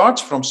 So it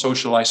starts from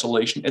social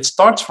isolation. It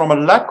starts from a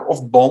lack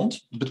of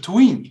bond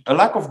between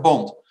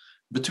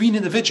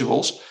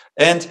individuals.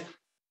 And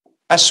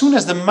as soon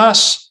as the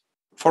mass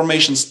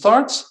formation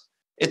starts,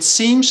 it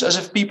seems as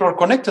if people are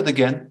connected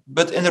again,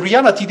 but in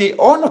reality, they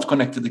are not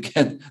connected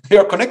again. They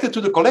are connected to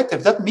the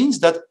collective. That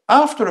means that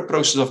after a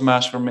process of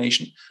mass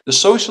formation, the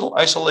social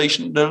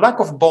isolation, the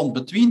lack of bond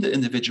between the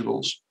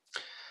individuals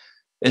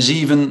is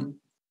even,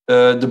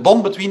 the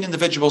bond between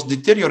individuals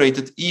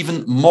deteriorated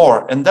even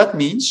more. And that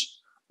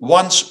means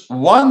once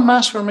one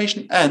mass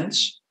formation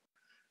ends,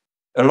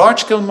 a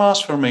large-scale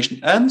mass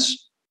formation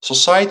ends,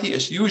 society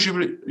is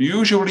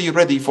usually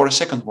ready for a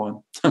second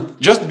one,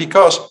 just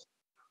because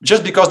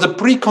the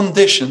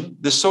precondition,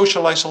 the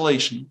social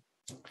isolation,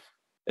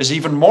 is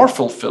even more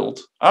fulfilled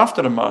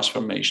after the mass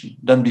formation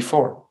than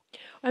before.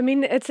 I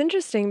mean, it's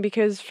interesting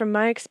because from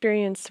my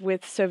experience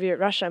with Soviet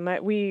Russia,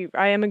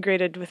 I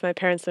emigrated with my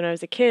parents when I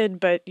was a kid,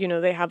 but you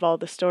know, they have all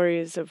the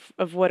stories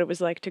of what it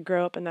was like to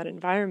grow up in that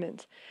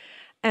environment.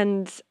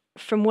 And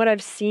from what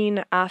I've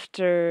seen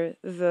after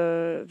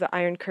the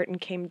Iron Curtain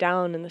came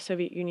down and the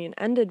Soviet Union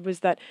ended, was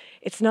that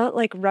it's not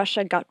like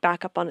Russia got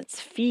back up on its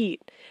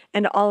feet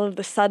and all of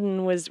a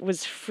sudden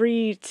was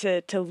free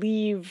to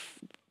leave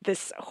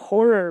this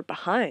horror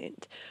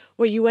behind.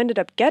 What you ended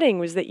up getting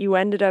was that you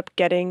ended up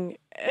getting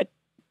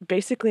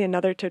basically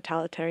another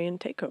totalitarian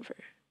takeover.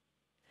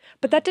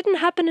 But that didn't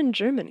happen in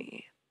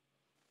Germany.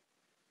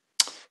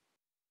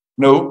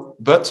 No,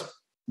 but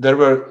there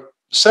were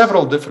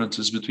several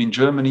differences between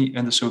Germany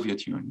and the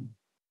Soviet Union.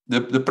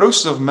 The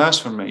process of mass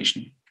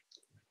formation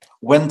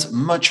went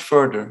much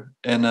further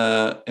in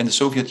the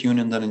Soviet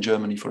Union than in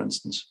Germany, for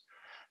instance.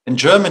 In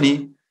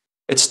Germany,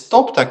 it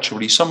stopped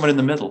actually somewhere in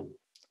the middle.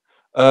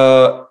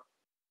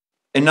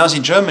 In Nazi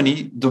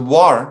Germany, the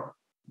war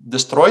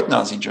destroyed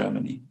Nazi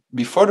Germany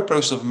before the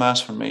process of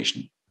mass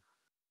formation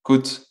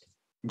could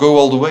go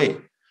all the way.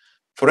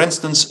 For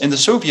instance, in the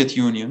Soviet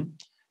Union,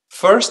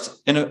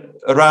 first,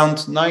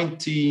 around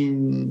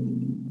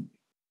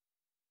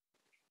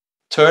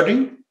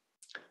 1930,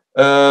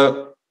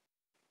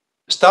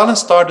 Stalin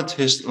started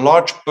his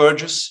large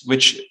purges,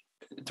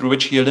 through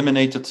which he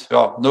eliminated,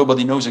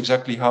 nobody knows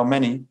exactly how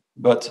many,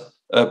 but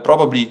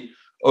probably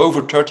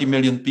over 30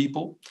 million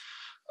people.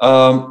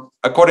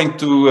 According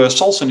to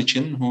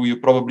Solzhenitsyn, who you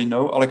probably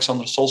know,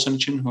 Alexander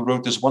Solzhenitsyn, who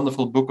wrote this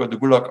wonderful book, The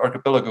Gulag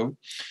Archipelago,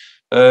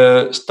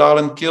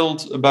 Stalin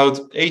killed about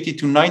 80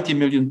 to 90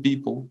 million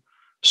people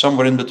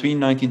somewhere in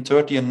between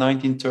 1930 and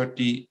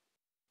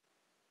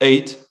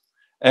 1938.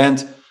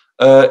 And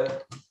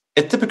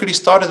it typically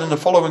started in the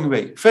following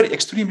way, very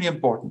extremely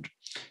important.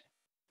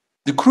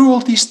 The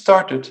cruelty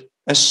started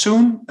as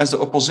soon as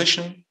the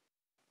opposition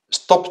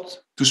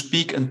stopped to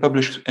speak in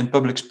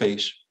public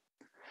space.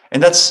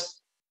 And that's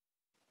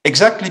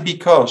exactly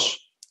because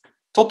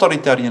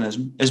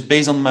totalitarianism is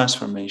based on mass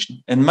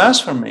formation. And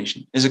mass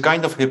formation is a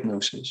kind of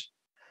hypnosis.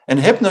 And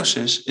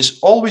hypnosis is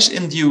always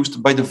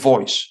induced by the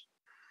voice.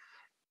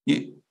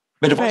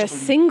 By a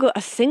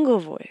single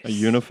voice. A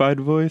unified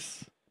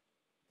voice?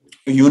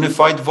 A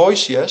unified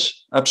voice,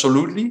 yes,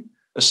 absolutely.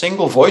 A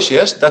single voice,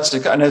 yes.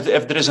 And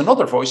if there is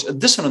another voice, a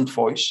dissonant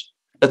voice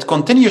that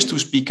continues to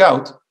speak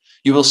out,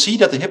 you will see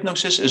that the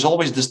hypnosis is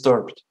always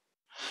disturbed.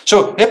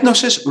 So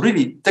hypnosis,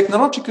 really,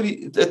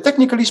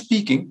 technically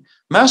speaking,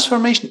 mass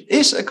formation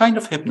is a kind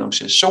of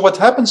hypnosis. So what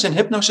happens in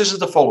hypnosis is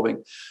the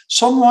following.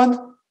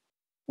 Someone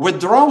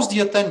withdraws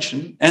the attention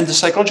and the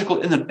psychological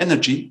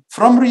energy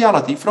from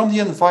reality, from the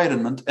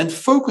environment, and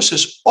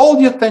focuses all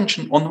the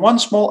attention on one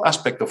small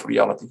aspect of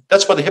reality.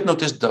 That's what the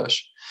hypnotist does.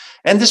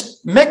 And this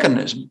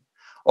mechanism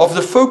of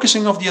the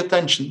focusing of the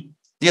attention,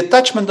 the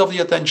attachment of the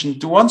attention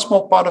to one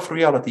small part of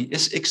reality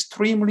is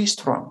extremely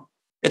strong.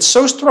 It's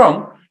so strong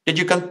that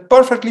you can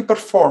perfectly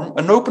perform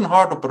an open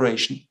heart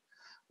operation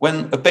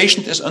when a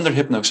patient is under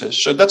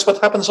hypnosis. So that's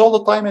what happens all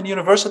the time in the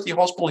university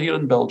hospital here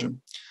in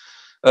Belgium.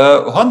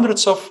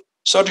 Hundreds of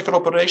surgical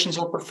operations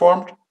are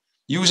performed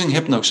using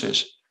hypnosis.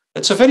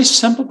 It's a very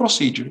simple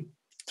procedure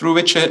through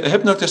which a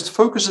hypnotist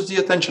focuses the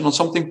attention on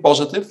something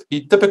positive.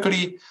 He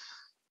typically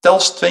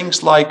tells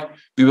things like,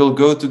 we will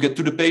go to get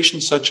to the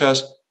patient, such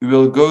as, we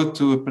will go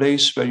to a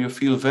place where you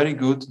feel very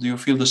good. Do you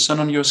feel the sun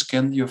on your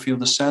skin? Do you feel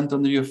the sand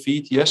under your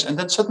feet? Yes. And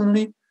then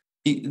suddenly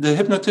the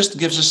hypnotist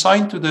gives a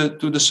sign to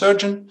the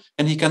surgeon,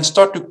 and he can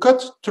start to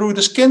cut through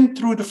the skin,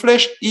 through the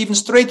flesh, even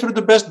straight through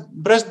the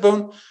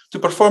breastbone to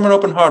perform an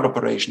open heart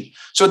operation.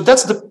 So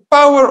that's the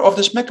power of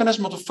this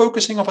mechanism of the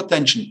focusing of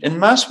attention. In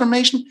mass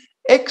formation,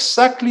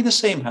 exactly the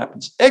same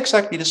happens.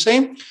 Exactly the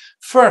same.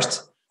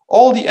 First,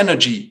 all the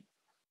energy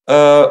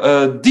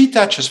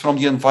detaches from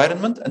the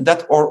environment, and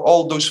that or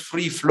all those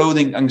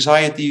free-floating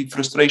anxiety,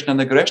 frustration, and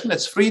aggression.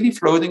 It's freely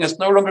floating. It's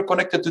no longer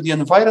connected to the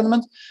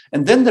environment.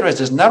 And then there is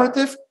this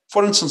narrative,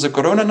 for instance, the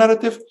corona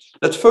narrative,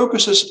 that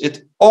focuses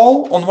it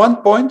all on one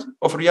point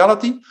of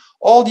reality.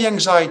 All the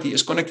anxiety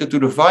is connected to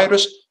the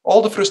virus,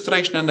 all the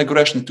frustration and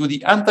aggression to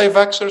the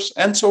anti-vaxxers,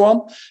 and so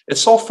on.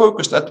 It's all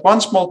focused at one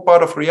small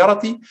part of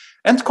reality.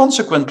 And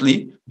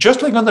consequently,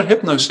 just like under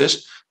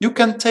hypnosis, you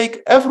can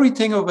take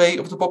everything away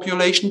of the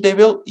population. They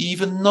will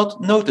even not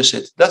notice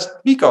it. That's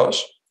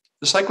because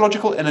the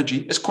psychological energy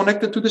is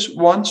connected to this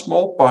one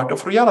small part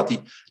of reality.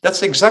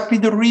 That's exactly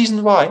the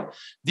reason why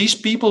these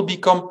people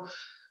become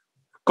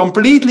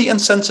completely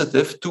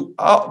insensitive to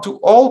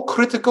all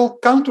critical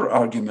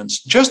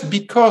counter-arguments, just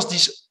because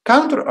these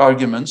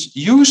counter-arguments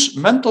use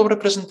mental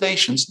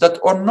representations that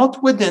are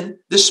not within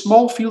this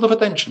small field of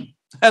attention.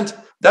 And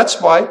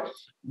that's why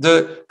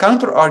the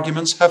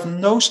counter-arguments have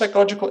no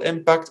psychological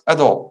impact at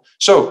all.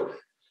 So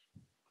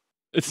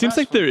it seems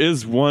like there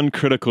is one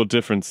critical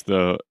difference,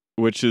 though,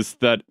 which is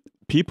that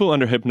people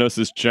under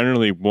hypnosis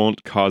generally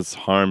won't cause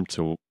harm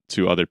to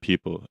other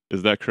people.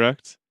 Is that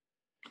correct?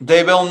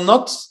 They will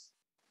not.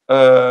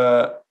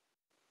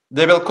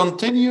 They will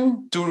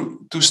continue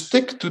to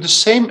stick to the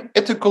same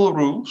ethical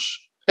rules,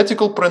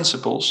 ethical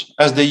principles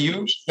as they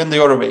use when they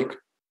are awake.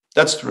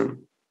 That's true.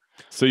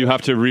 So you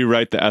have to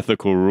rewrite the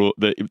ethical rule.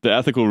 The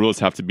ethical rules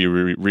have to be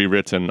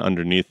rewritten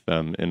underneath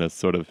them in a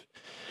sort of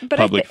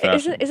public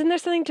fashion. Isn't there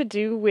something to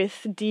do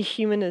with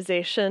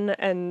dehumanization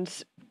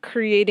and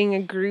creating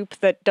a group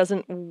that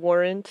doesn't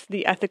warrant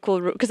the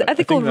ethical rule? Because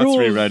ethical rules.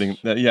 That's rewriting.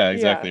 Yeah,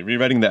 exactly. Yeah.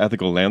 Rewriting the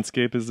ethical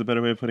landscape is a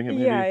better way of putting it.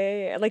 Maybe?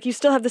 Yeah. Like you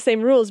still have the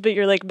same rules, but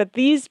you're like, but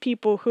these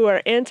people who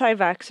are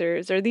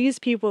anti-vaxxers, or these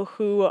people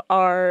who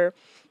are,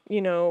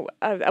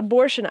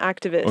 abortion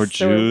activists, or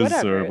Jews,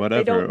 or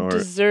whatever, they don't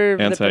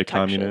deserve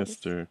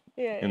anti-communist, or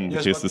in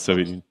the case of the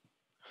Soviet Union.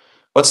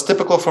 What's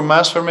typical for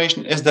mass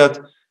formation is that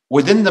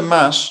within the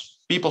mass,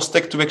 people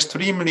stick to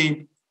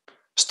extremely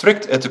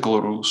strict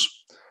ethical rules.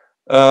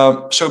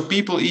 So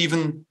people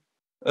even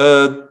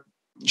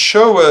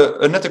show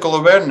an ethical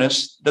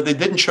awareness that they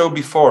didn't show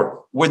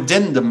before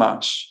within the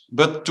mass.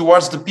 But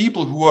towards the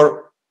people who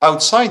are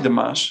outside the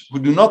mass, who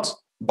do not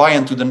buy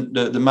into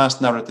the mass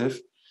narrative,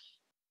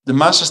 the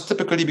masses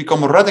typically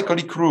become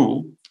radically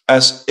cruel,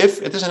 as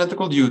if it is an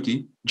ethical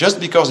duty, just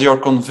because they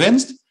are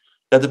convinced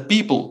that the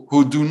people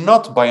who do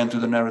not buy into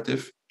the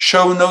narrative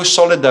show no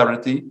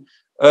solidarity,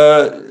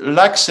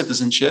 lack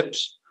citizenship,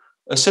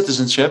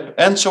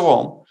 and so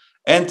on.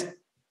 And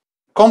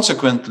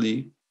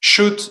consequently,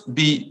 should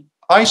be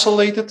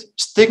isolated,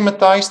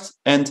 stigmatized,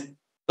 and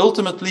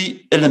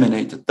ultimately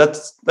eliminated.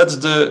 That's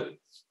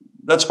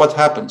what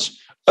happens.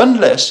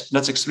 Unless,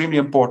 that's extremely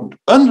important,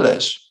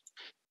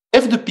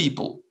 if the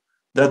people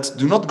that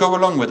do not go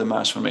along with the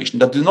mass formation,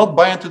 that do not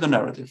buy into the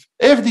narrative,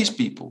 if these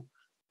people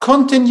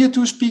continue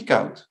to speak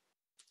out,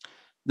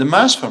 the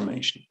mass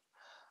formation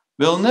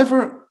will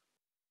never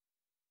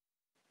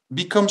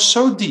become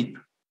so deep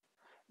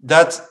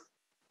that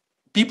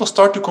people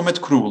start to commit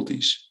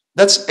cruelties.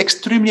 That's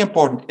extremely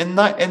important. In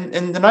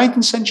the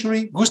 19th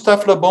century,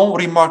 Gustave Le Bon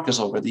remarked this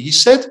already. He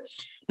said,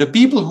 the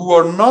people who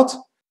are not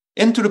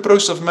into the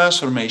process of mass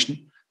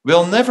formation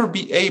will never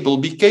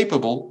be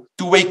capable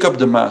to wake up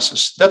the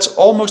masses. That's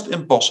almost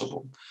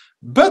impossible.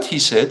 But he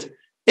said,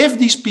 if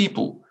these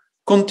people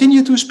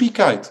continue to speak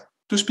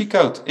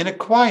out in a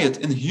quiet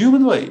and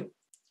human way,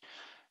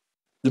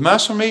 the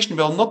mass formation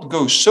will not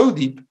go so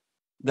deep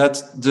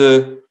that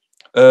the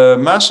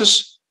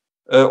masses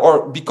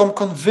or become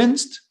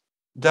convinced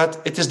that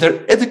it is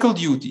their ethical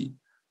duty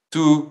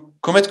to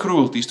commit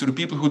cruelties to the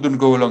people who don't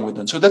go along with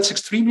them. So that's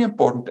extremely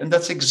important. And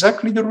that's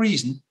exactly the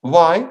reason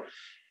why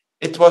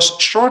it was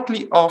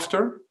shortly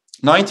after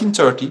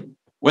 1930,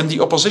 when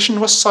the opposition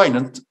was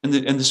silent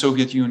in the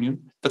Soviet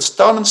Union, that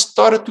Stalin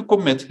started to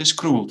commit his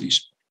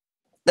cruelties.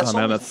 That's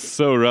man, that's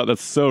so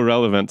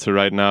relevant to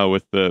right now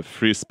with the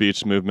free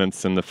speech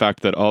movements and the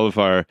fact that all of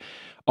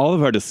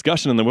our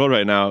discussion in the world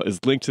right now is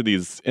linked to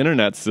these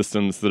internet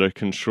systems that are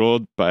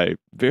controlled by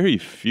very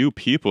few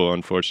people,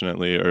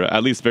 unfortunately, or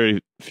at least very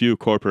few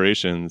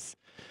corporations.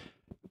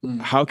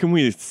 How can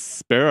we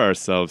spare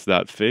ourselves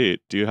that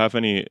fate? Do you have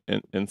any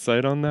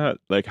insight on that?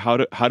 Like, how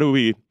do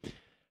we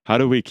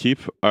keep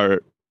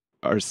our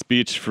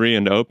speech free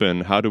and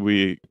open? How do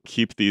we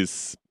keep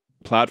these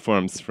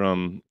platforms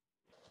from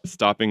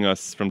stopping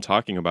us from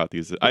talking about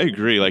these? I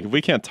agree. Like, if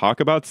we can't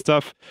talk about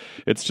stuff,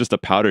 it's just a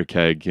powder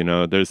keg, you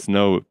know. There's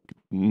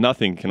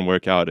nothing can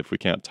work out if we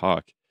can't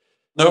talk.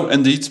 No,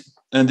 indeed.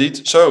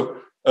 So,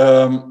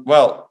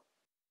 well,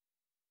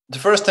 the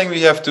first thing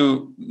we have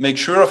to make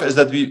sure of is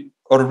that we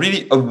are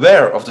really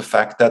aware of the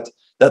fact that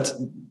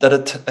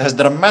it has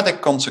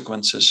dramatic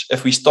consequences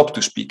if we stop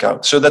to speak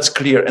out. So that's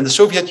clear. In the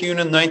Soviet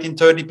Union,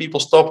 1930, people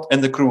stopped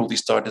and the cruelty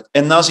started.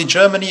 In Nazi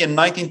Germany in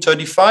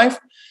 1935,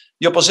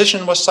 the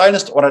opposition was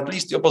silenced, or at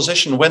least the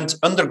opposition went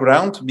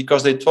underground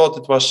because they thought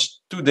it was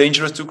too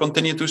dangerous to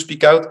continue to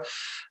speak out.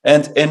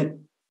 And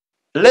in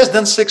less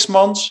than 6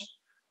 months,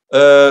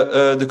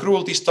 the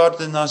cruelty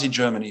started in Nazi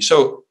Germany.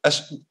 So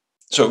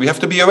we have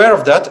to be aware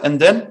of that, and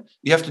then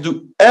we have to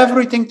do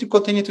everything to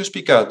continue to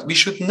speak out. We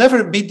should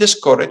never be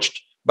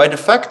discouraged by the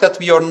fact that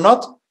we are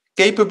not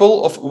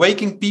capable of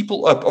waking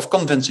people up, of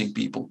convincing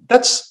people.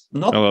 That's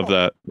not. I love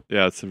that.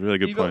 Yeah, it's a really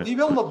good point. We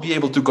will not be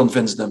able to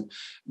convince them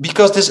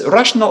because these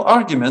rational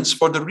arguments,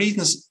 for the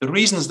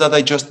reasons that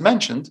I just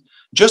mentioned,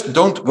 just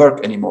don't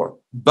work anymore.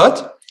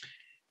 But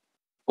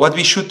what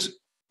we should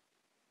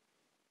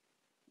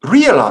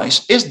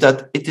realize is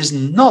that it is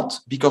not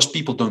because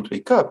people don't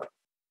wake up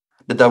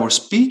that our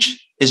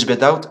speech is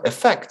without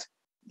effect.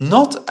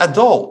 Not at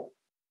all.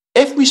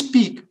 If we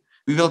speak,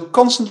 we will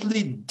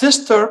constantly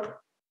disturb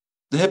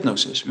the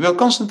hypnosis. We will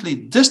constantly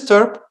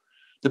disturb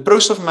the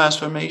process of mass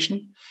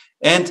formation,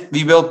 and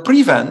we will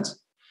prevent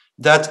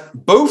that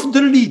both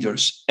the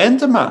leaders and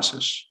the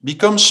masses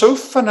become so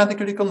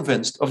fanatically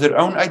convinced of their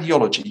own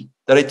ideology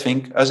that I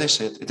think, as I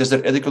said, it is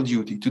their ethical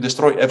duty to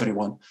destroy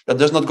everyone that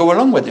does not go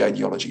along with the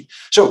ideology.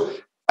 So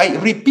I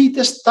repeat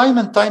this time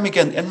and time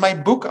again. In my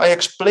book, I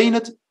explain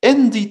it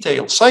in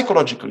detail,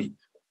 psychologically,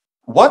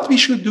 what we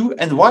should do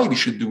and why we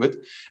should do it.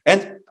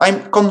 And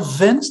I'm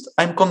convinced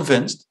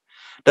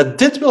that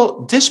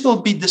this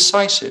will be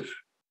decisive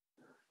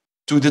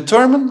to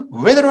determine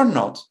whether or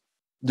not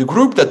the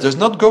group that does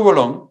not go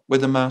along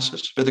with the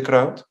masses, with the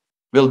crowd,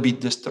 will be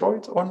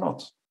destroyed or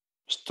not.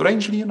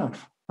 Strangely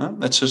enough.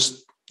 It's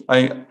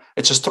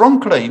a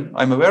strong claim,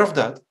 I'm aware of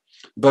that,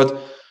 but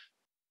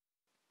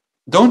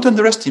don't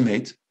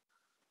underestimate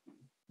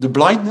the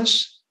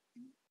blindness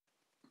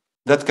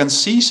that can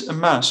seize a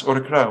mass or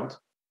a crowd,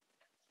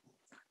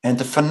 and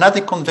the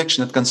fanatic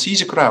conviction that can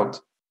seize a crowd,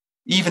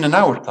 even in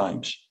our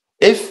times,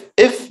 if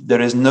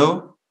there is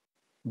no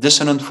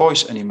dissonant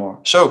voice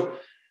anymore. So,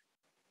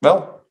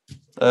 well...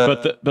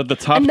 But the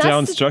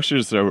top-down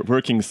structures are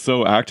working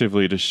so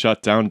actively to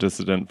shut down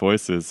dissident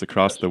voices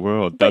across the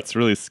world. That's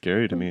really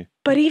scary to me.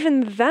 But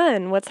even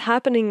then, what's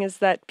happening is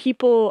that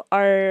people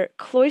are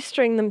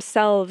cloistering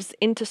themselves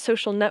into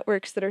social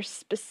networks that are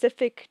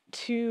specific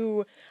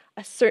to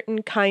a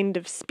certain kind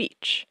of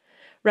speech,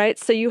 right?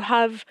 So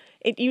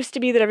it used to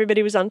be that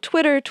everybody was on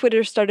Twitter.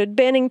 Twitter started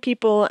banning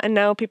people, and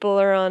now people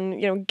are on,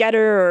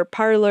 Getter or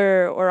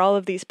Parler or all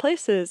of these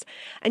places.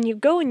 And you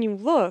go and you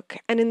look,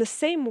 and in the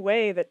same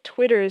way that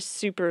Twitter is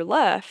super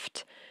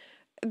left,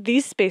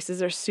 these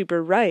spaces are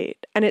super right.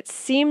 And it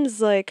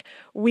seems like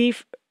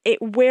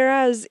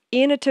whereas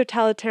in a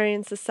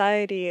totalitarian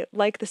society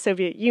like the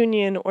Soviet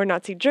Union or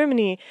Nazi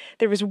Germany,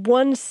 there was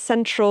one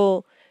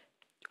central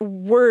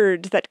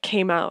word that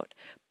came out.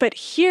 But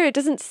here, it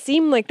doesn't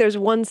seem like there's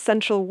one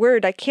central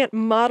word. I can't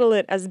model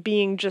it as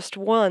being just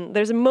one.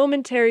 There's a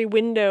momentary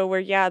window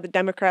where, the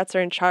Democrats are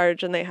in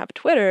charge and they have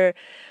Twitter,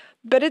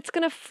 but it's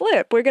going to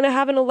flip. We're going to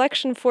have an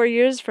election 4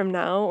 years from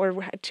now, or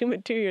 2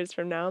 years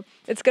from now.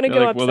 It's going to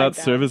go upside down. Will that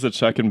serve as a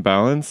check and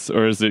balance,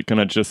 or is it going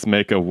to just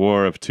make a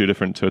war of two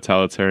different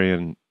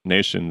totalitarian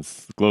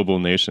nations, global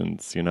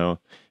nations? It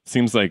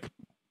seems like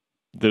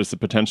there's a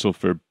potential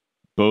for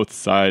both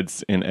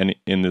sides in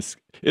this.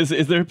 Is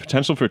there a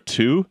potential for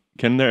two?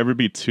 Can there ever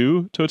be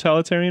two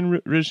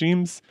totalitarian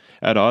regimes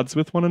at odds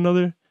with one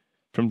another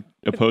from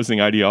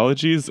opposing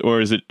ideologies, or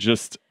is it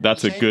just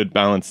that's a good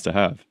balance to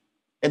have?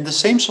 In the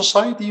same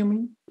society, you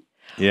mean?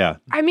 Yeah.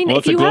 I mean, well,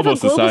 if it's you a global have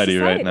a global society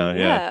right now.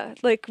 Yeah.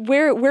 Like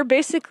we're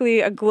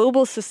basically a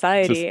global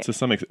society. To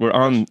some extent, we're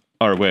on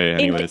our way,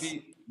 anyways.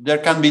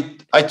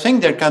 I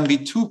think there can be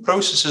two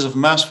processes of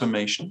mass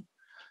formation,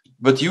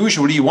 but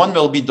usually one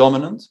will be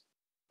dominant,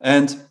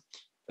 and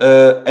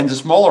the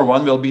smaller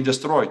one will be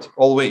destroyed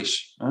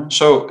always.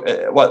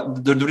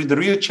 The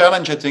real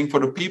challenge, I think, for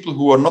the people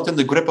who are not in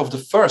the grip of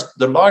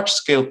the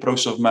large-scale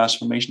process of mass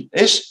formation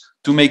is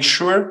to make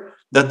sure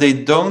that they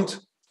don't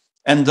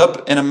end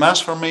up in a mass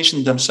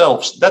formation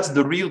themselves. That's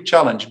the real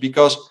challenge,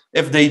 because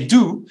if they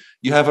do,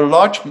 you have a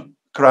large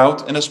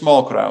crowd and a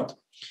small crowd.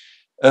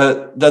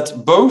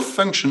 that both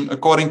function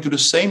according to the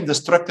same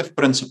destructive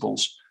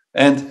principles.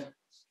 And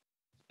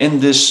in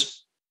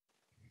this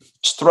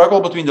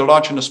struggle between the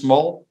large and the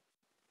small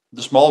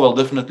will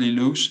definitely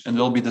lose and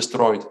will be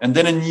destroyed. And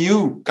then a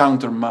new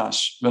counter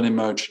mass will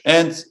emerge,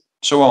 and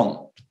so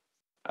on,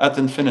 ad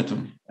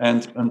infinitum,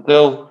 and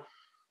until.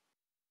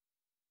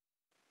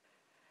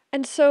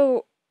 And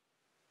so,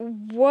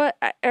 what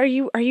are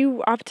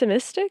you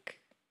optimistic?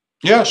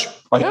 Yes.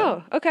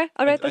 Oh, okay.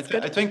 All right, that's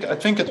good. I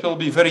think it will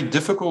be very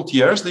difficult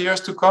years, the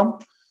years to come.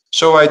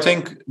 So I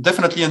think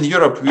definitely in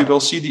Europe we will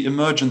see the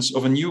emergence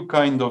of a new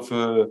kind of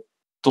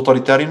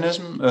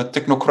totalitarianism,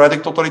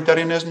 technocratic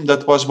totalitarianism.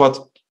 That was what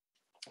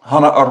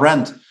Hannah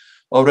Arendt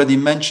already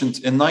mentioned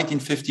in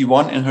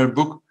 1951 in her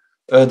book,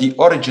 The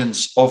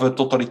Origins of a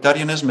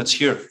Totalitarianism. It's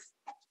here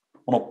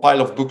on a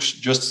pile of books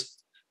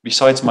just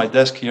besides my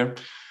desk here,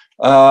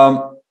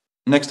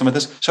 next to my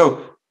desk.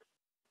 So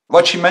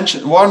what she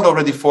warned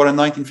already for in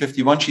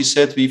 1951, she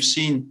said, we've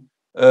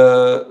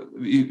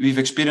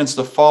experienced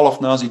the fall of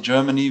Nazi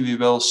Germany. We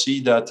will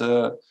see that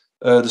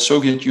the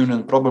Soviet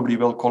Union probably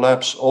will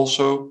collapse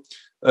also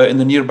in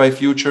the nearby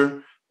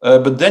future.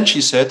 But then she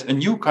said a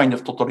new kind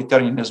of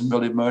totalitarianism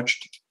will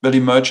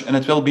emerge, and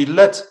it will be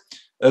led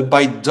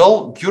by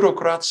dull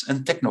bureaucrats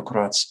and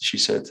technocrats, she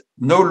said,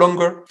 no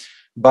longer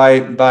by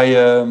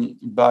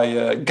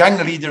gang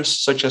leaders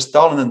such as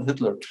Stalin and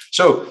Hitler.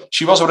 So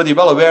she was already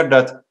well aware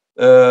that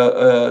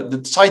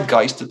the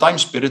zeitgeist, the time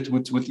spirit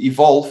would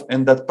evolve,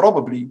 and that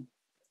probably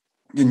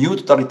the new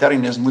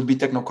totalitarianism would be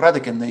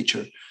technocratic in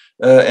nature.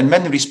 In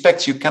many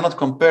respects, you cannot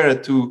compare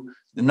it to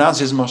the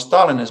Nazism or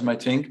Stalinism, I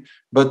think,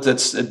 but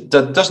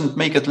that doesn't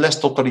make it less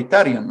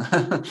totalitarian.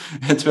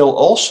 It will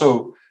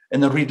also,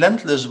 in a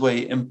relentless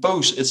way,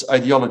 impose its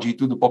ideology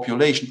to the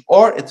population,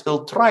 or it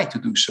will try to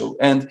do so.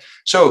 And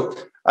so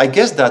I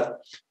guess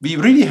that we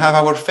really have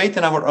our fate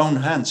in our own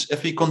hands.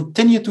 If we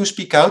continue to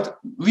speak out,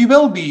 we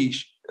will be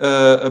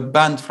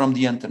banned from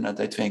the internet,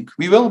 I think.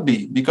 We will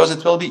be, because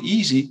it will be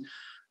easy.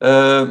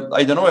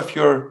 I don't know if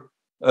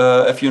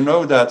you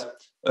know that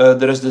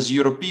there is this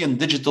European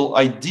digital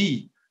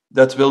ID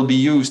that will be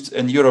used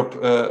in Europe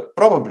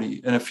probably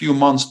in a few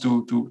months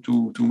to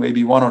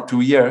maybe 1 or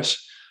 2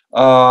 years.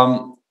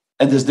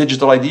 And this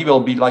digital ID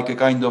will be like a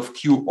kind of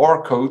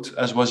QR code,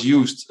 as was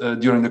used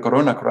during the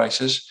Corona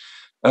crisis.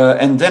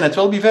 And then it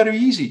will be very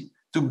easy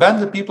to ban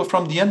the people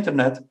from the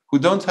internet who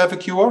don't have a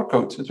QR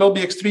code. It will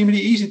be extremely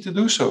easy to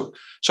do so.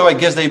 So I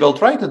guess they will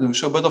try to do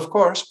so. But of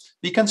course,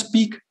 we can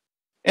speak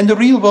in the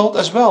real world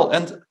as well.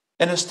 And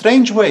in a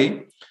strange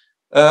way,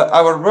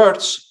 our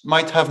words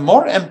might have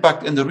more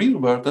impact in the real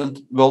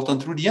world than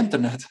through the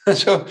internet.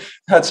 So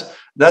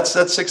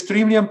that's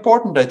extremely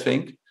important, I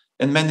think,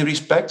 in many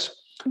respects.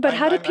 But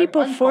how do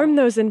people form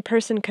those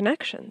in-person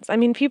connections? I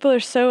mean, people are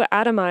so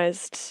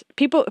atomized.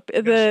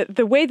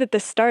 The way that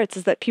this starts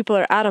is that people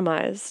are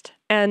atomized.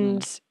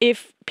 And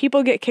if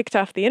people get kicked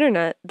off the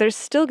internet, they're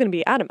still going to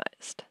be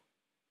atomized.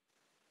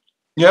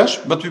 Yes,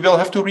 but we will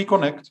have to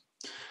reconnect.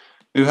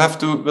 We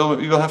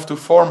will have to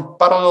form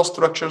parallel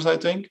structures, I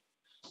think.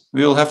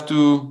 We will have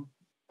to,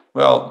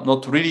 well,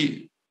 not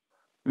really.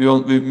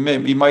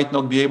 We might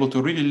not be able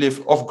to really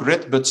live off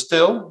grid, but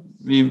still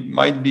we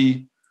might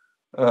be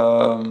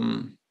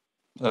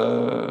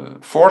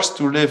forced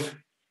to live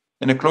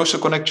in a closer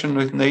connection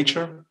with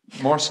nature,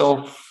 more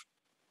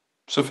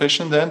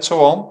self-sufficient, and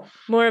so on.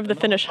 More of the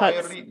Finnish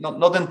huts.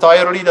 Not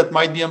entirely. That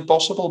might be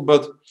impossible,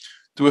 but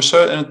to a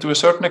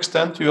certain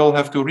extent, we will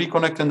have to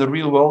reconnect in the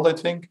real world, I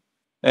think,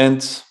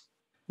 and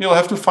we'll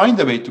have to find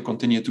a way to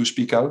continue to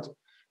speak out.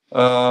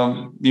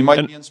 We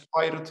might be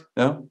inspired,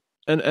 yeah.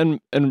 And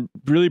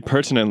really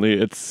pertinently,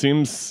 it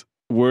seems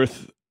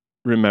worth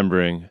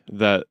remembering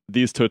that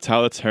these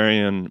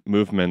totalitarian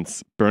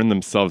movements burn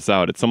themselves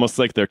out. It's almost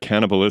like they're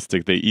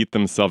cannibalistic. They eat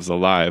themselves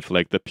alive.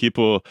 Like the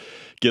people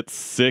get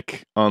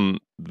sick on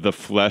the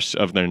flesh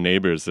of their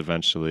neighbors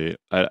eventually.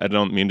 I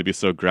don't mean to be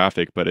so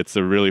graphic, but it's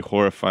a really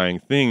horrifying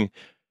thing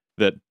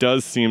that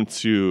does seem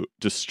to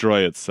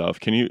destroy itself.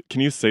 Can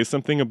you say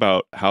something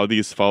about how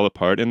these fall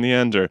apart in the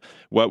end, or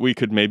what we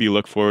could maybe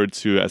look forward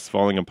to as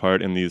falling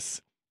apart in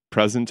these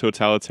present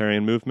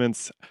totalitarian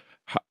movements?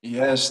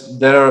 Yes,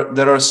 there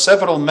are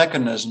several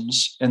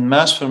mechanisms in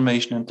mass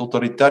formation and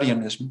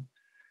totalitarianism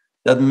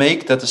that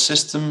make that the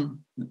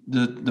system,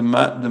 the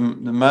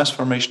mass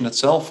formation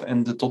itself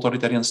and the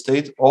totalitarian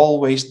state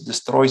always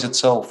destroys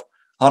itself.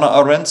 Hannah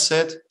Arendt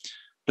said,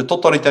 the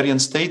totalitarian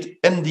state,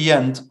 in the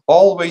end,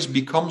 always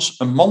becomes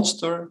a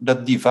monster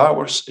that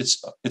devours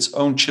its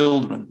own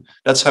children.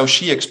 That's how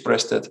she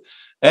expressed it.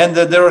 And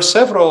there are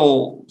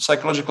several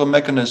psychological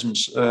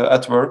mechanisms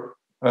at work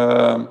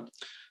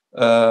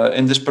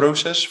in this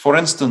process. For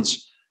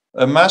instance,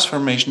 a mass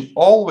formation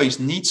always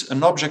needs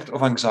an object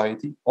of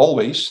anxiety,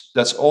 always.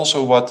 That's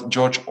also what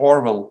George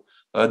Orwell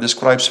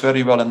describes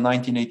very well in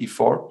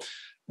 1984.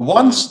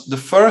 Once the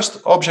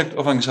first object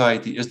of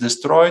anxiety is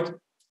destroyed,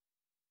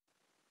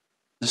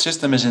 the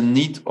system is in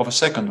need of a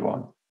second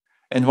one.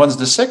 And once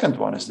the second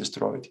one is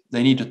destroyed,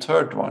 they need a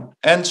third one,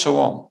 and so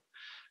on.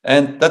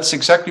 And that's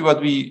exactly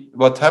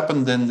what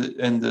happened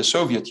in the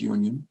Soviet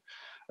Union.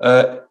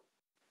 The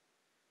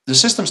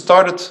system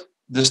started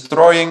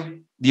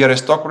destroying the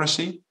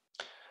aristocracy,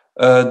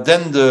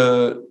 then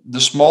the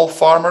small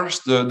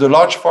farmers, the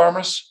large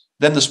farmers,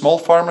 then the small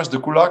farmers, the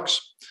kulaks,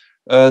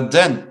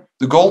 then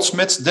the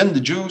goldsmiths, then the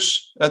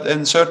Jews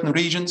in certain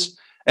regions.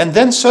 And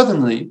then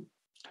suddenly,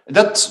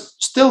 that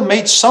still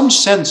made some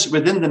sense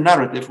within the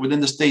narrative, within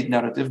the state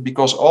narrative,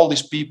 because all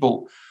these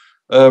people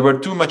were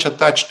too much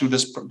attached to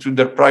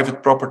their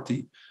private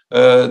property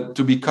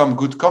to become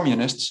good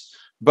communists.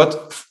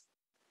 But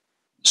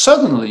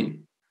suddenly,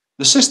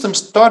 the system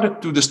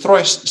started to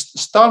destroy.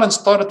 Stalin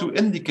started to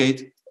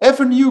indicate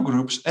ever new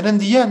groups, and in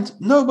the end,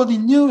 nobody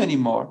knew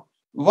anymore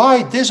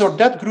why this or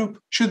that group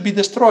should be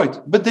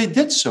destroyed. But they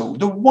did so,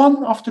 the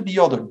one after the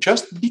other,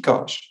 just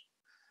because.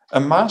 A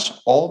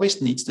mass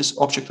always needs this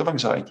object of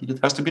anxiety that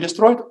has to be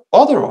destroyed.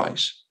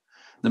 Otherwise,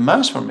 the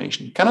mass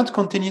formation cannot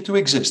continue to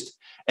exist.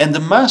 And the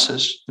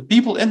masses, the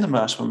people in the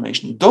mass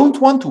formation,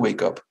 don't want to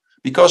wake up.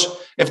 Because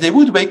if they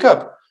would wake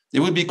up,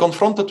 they would be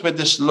confronted with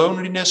this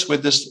loneliness,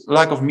 with this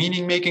lack of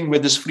meaning making,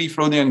 with this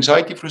free-floating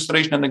anxiety,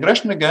 frustration, and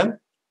aggression again.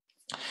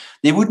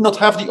 They would not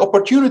have the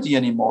opportunity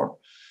anymore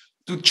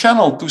to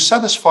channel, to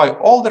satisfy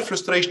all their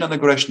frustration and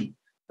aggression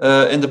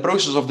in the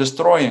process of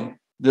destroying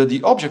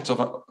the objects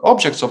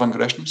of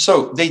aggression.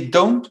 So they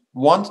don't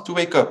want to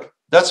wake up.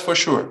 That's for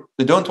sure.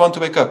 They don't want to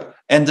wake up.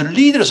 And the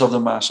leaders of the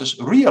masses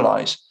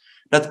realize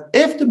that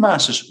if the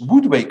masses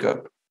would wake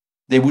up,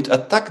 they would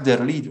attack their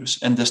leaders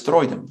and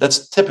destroy them.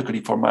 That's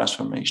typically for mass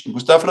formation.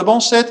 Gustave Le Bon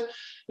said,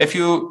 if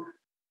you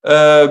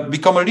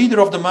become a leader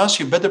of the mass,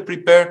 you better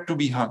prepare to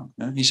be hung.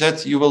 He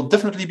said, you will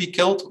definitely be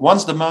killed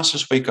once the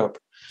masses wake up.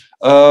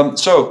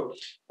 So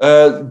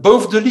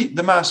both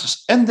the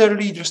masses and their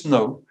leaders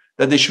know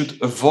that they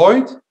should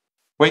avoid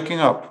waking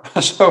up.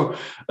 So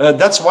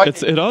that's why.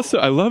 It also,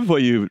 I love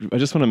I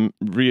just want to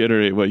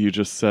reiterate what you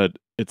just said.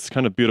 It's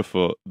kind of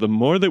beautiful. The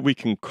more that we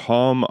can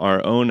calm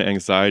our own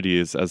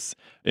anxieties as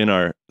in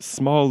our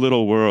small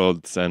little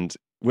worlds and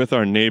with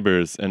our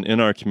neighbors and in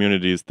our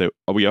communities that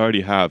we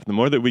already have, the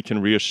more that we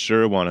can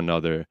reassure one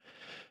another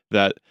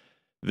that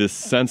this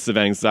sense of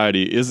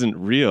anxiety isn't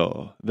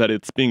real, that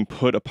it's being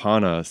put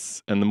upon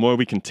us. And the more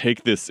we can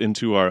take this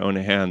into our own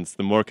hands,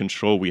 the more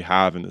control we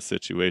have in the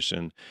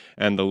situation,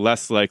 and the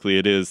less likely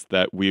it is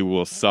that we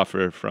will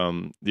suffer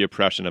from the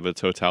oppression of a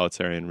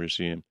totalitarian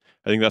regime.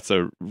 I think that's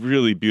a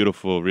really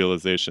beautiful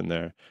realization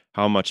there.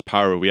 How much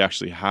power we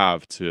actually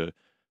have to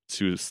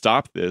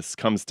stop this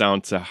comes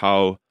down to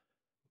how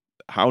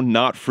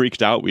not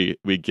freaked out we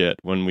get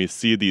when we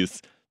see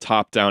these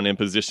top-down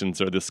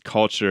impositions or this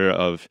culture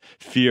of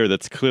fear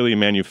that's clearly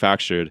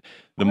manufactured.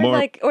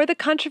 Or the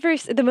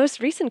controversy, the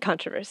most recent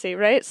controversy,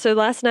 right? So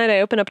last night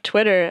I open up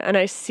Twitter and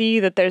I see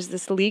that there's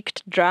this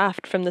leaked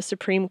draft from the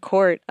Supreme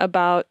Court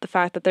about the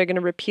fact that they're going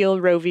to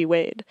repeal Roe v.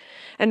 Wade.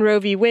 And Roe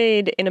v.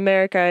 Wade in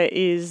America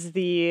is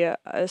the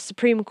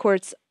Supreme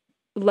Court's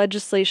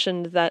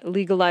legislation that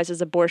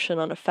legalizes abortion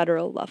on a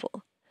federal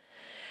level.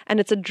 And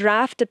it's a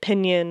draft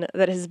opinion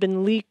that has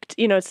been leaked.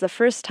 You know, it's the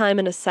first time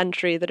in a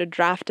century that a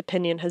draft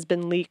opinion has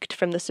been leaked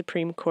from the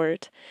Supreme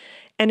Court.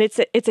 And it's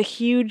a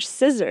huge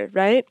scissor,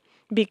 right?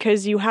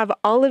 Because you have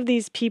all of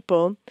these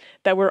people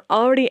that were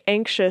already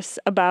anxious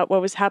about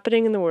what was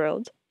happening in the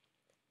world.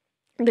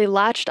 They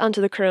latched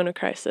onto the corona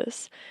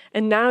crisis.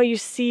 And now you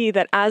see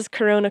that as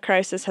corona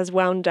crisis has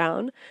wound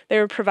down, they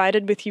were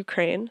provided with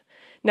Ukraine.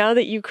 Now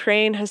that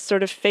Ukraine has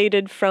sort of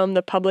faded from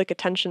the public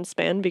attention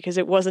span because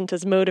it wasn't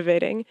as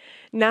motivating,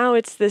 now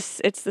it's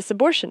this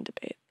abortion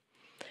debate.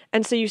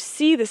 And so you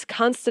see this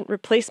constant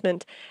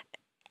replacement,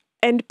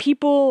 and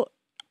people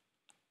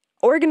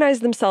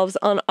organize themselves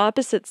on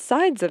opposite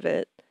sides of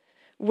it,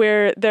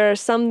 where there are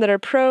some that are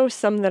pro,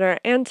 some that are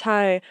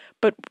anti,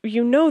 but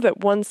you know that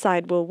one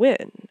side will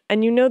win,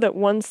 and you know that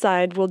one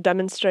side will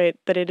demonstrate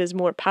that it is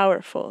more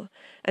powerful.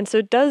 And so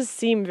it does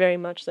seem very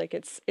much like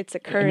it's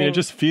occurring. I mean, it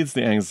just feeds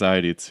the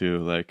anxiety too.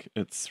 Like,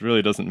 it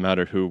really doesn't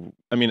matter who.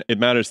 I mean, it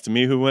matters to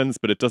me who wins,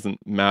 but it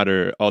doesn't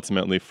matter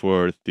ultimately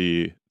for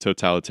the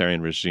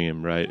totalitarian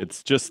regime, right?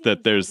 It's just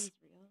that there's.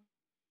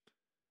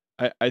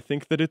 I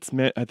think that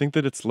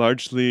it's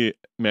largely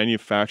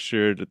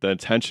manufactured. The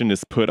attention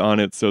is put on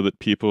it so that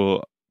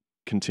people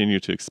continue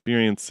to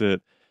experience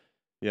it.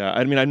 Yeah,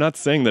 I mean, I'm not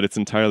saying that it's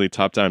entirely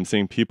top-down. I'm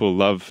saying people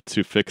love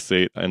to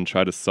fixate and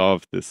try to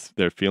solve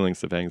their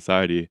feelings of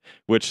anxiety,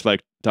 which,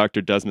 like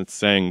Dr. Desmet's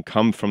saying,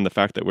 come from the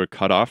fact that we're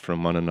cut off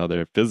from one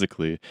another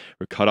physically.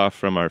 We're cut off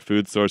from our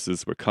food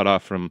sources. We're cut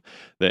off from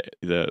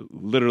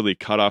literally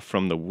cut off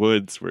from the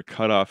woods. We're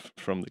cut off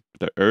from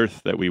the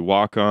earth that we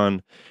walk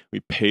on.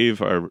 We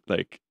pave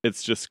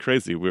it's just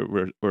crazy.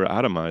 We're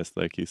atomized,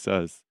 like he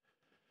says.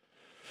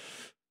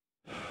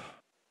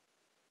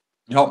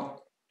 Yeah,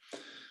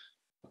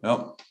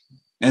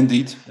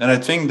 indeed. And I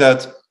think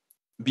that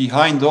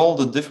behind all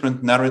the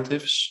different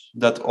narratives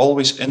that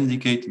always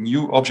indicate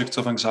new objects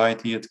of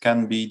anxiety, it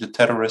can be the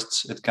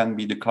terrorists, it can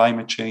be the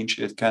climate change,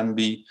 it can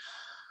be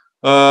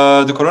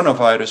the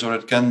coronavirus, or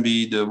it can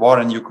be the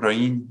war in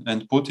Ukraine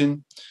and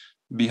Putin.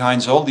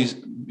 behind all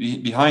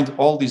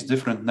these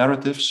different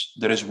narratives,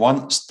 there is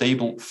one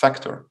stable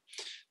factor.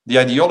 The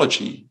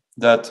ideology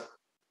that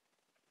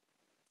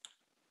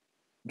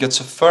gets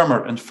a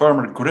firmer and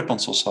firmer grip on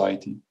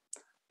society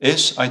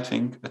is, I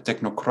think, a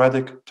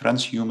technocratic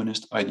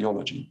transhumanist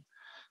ideology.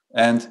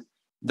 And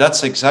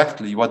that's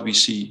exactly what we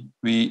see.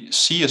 We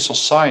see a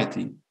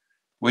society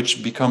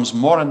which becomes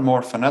more and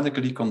more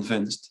fanatically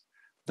convinced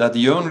that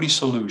the only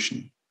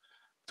solution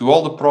to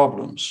all the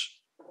problems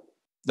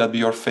that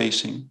we are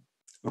facing,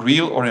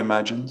 real or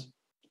imagined,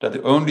 that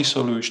the only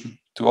solution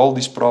to all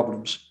these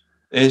problems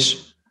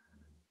is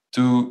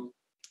to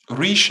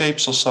reshape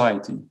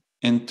society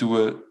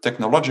into a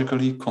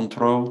technologically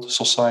controlled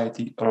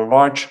society, a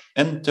large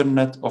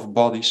internet of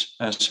bodies,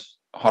 as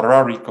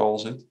Harari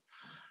calls it.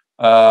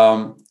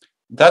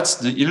 That's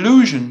the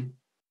illusion,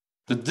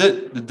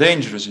 the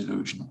dangerous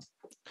illusion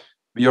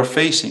we are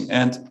facing.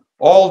 And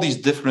all these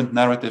different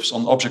narratives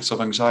on objects of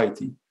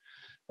anxiety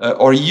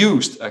are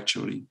used,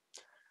 actually,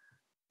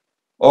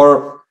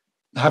 or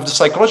have the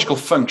psychological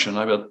function,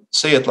 I will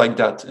say it like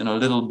that in a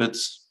little bit.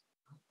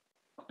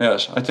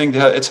 Yes, I think they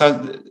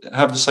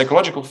have the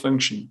psychological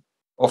function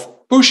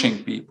of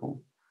pushing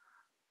people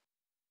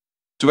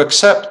to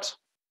accept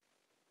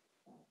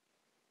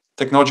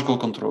technological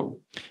control.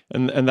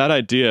 And that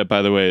idea,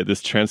 by the way,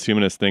 this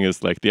transhumanist thing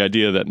is like the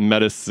idea that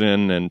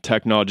medicine and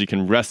technology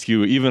can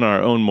rescue even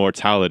our own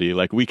mortality.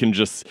 Like we can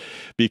just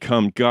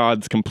become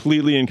gods,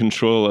 completely in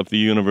control of the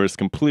universe,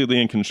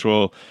 completely in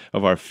control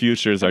of our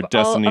futures, our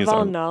destinies. Of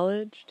all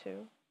knowledge,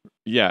 too.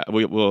 Yeah,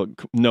 we will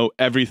know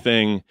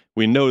everything.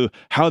 We know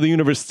how the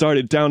universe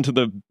started down to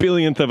the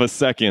billionth of a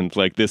second.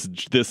 Like this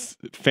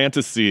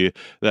fantasy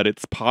that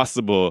it's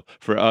possible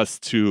for us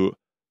to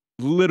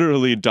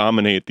literally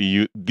dominate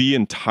the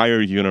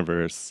entire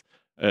universe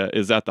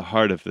is at the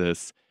heart of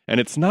this. And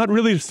it's not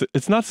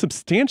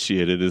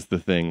substantiated is the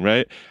thing,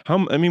 right?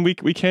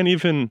 We can't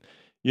even,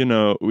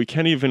 we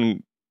can't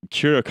even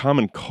cure a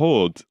common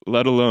cold,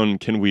 let alone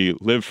can we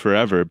live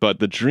forever. But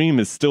the dream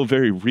is still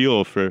very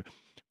real for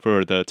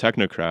the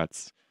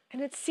technocrats.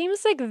 And it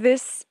seems like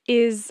this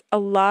is a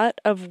lot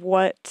of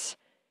what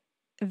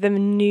the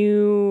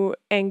new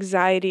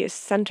anxiety is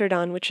centered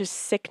on, which is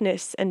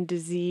sickness and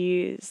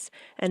disease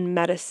and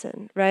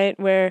medicine, right?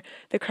 Where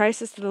the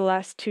crisis of the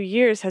last 2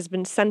 years has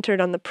been centered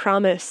on the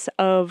promise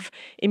of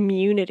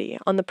immunity,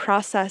 on the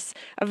process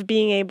of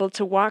being able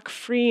to walk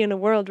free in a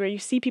world where you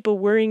see people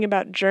worrying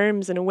about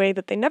germs in a way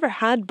that they never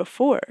had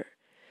before.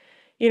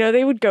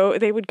 They would go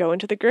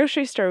into the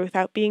grocery store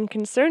without being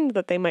concerned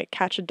that they might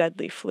catch a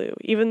deadly flu,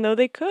 even though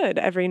they could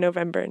every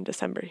November and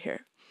December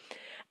here.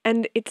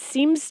 And it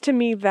seems to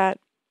me that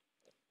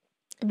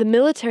the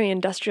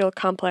military-industrial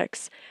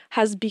complex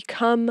has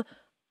become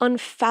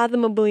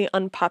unfathomably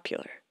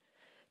unpopular.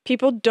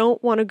 People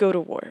don't want to go to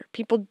war.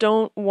 People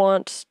don't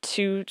want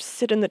to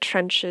sit in the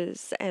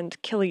trenches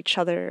and kill each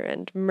other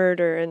and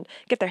murder and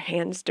get their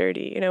hands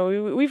dirty.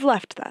 We've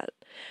left that.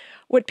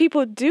 What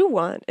people do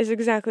want is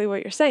exactly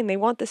what you're saying. They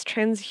want this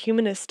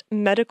transhumanist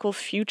medical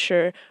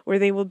future where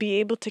they will be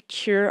able to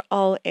cure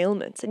all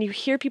ailments. And you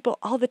hear people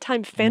all the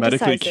time fantasizing.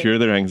 Medically cure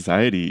their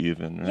anxiety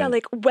even, right? Yeah,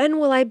 like, when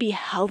will I be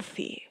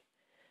healthy?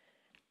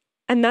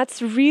 And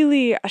that's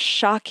really a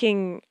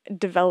shocking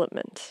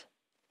development.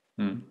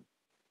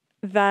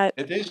 That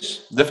it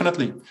is,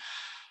 definitely.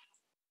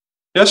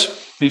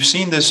 Yes, we've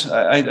seen this.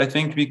 I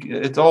think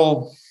it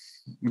all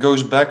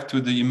goes back to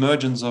the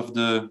emergence of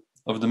the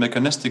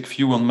mechanistic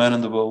view on man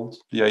and the world,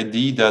 the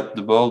idea that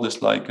the world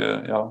is like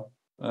a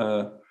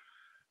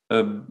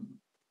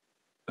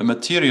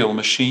material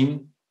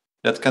machine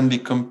that can be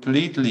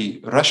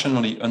completely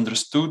rationally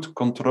understood,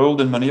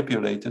 controlled, and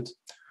manipulated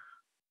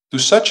to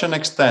such an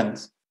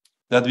extent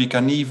that we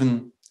can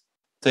even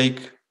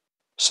take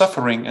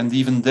suffering and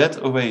even death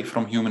away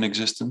from human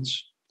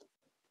existence.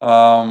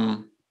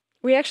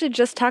 We actually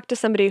just talked to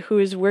somebody who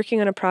is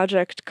working on a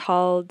project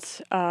called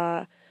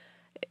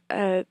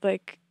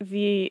like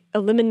the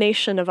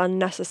elimination of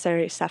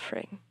unnecessary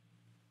suffering.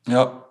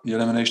 Yeah, the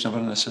elimination of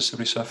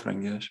unnecessary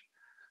suffering.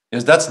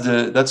 Yes,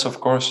 that's of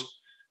course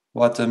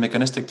what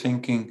mechanistic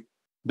thinking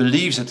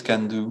believes it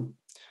can do,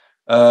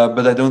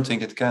 but I don't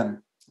think it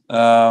can.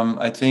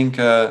 I think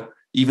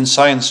even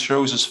science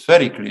shows us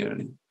very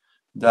clearly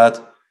that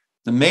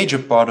the major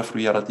part of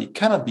reality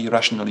cannot be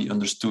rationally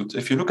understood.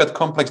 If you look at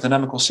complex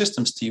dynamical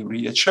systems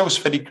theory, it shows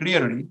very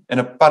clearly in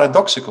a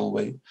paradoxical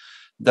way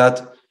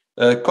that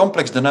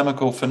complex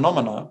dynamical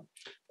phenomena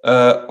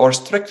are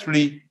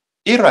strictly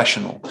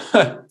irrational.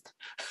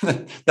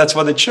 That's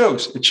what it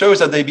shows. It shows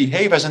that they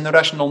behave as an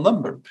irrational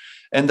number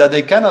and that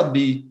they cannot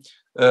be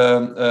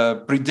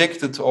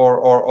predicted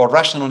or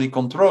rationally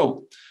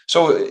controlled.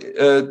 So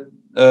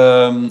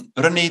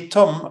René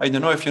Thom, I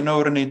don't know if you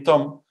know René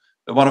Thom,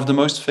 one of the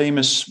most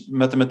famous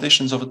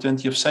mathematicians of the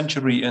 20th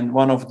century and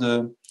one of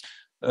the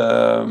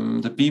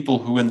people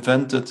who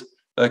invented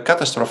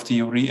catastrophe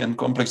theory and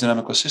complex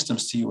dynamical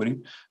systems theory.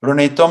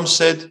 René Thom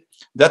said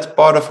that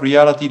part of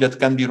reality that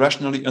can be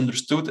rationally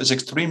understood is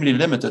extremely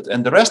limited.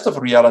 And the rest of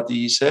reality,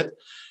 he said,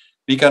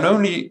 we can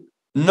only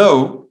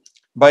know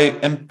by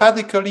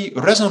empathically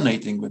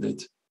resonating with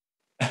it.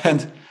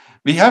 And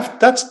we have,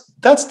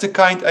 that's the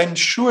kind, I'm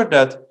sure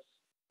that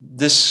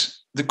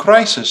the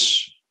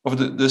crisis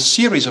of the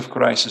series of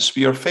crises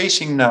we are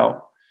facing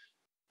now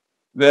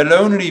will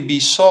only be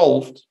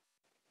solved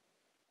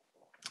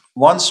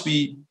once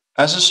we,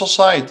 as a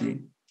society,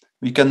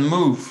 we can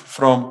move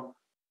from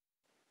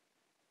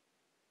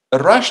a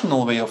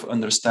rational way of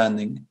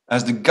understanding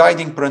as the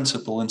guiding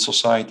principle in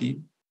society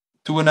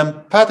to an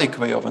empathic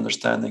way of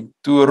understanding,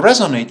 to a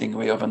resonating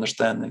way of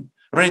understanding.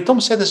 René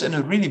Tom said this in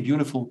a really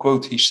beautiful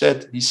quote. He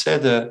said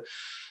the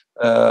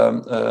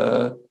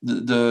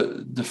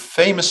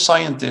famous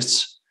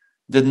scientists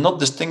did not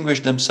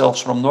distinguish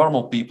themselves from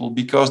normal people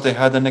because they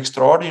had an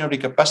extraordinary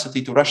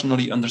capacity to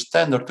rationally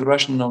understand or to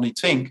rationally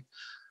think.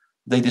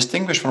 They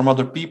distinguish from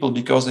other people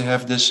because they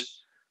have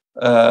this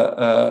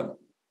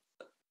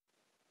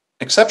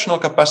exceptional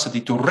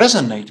capacity to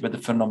resonate with the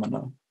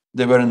phenomena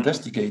they were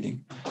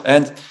investigating.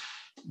 And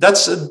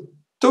that's a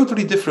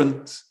totally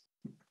different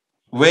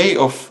way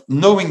of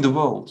knowing the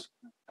world.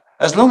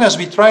 As long as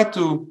we try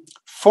to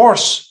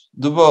force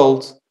the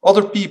world,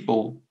 other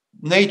people,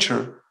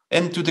 nature,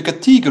 into the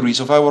categories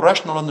of our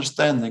rational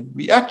understanding,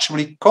 we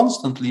actually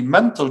constantly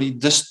mentally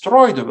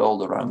destroy the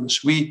world around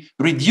us. We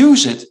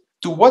reduce it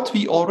to what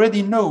we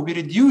already know. We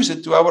reduce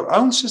it to our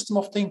own system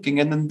of thinking.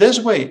 And in this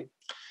way,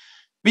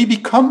 we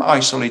become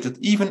isolated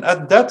even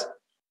at that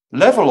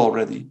level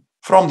already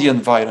from the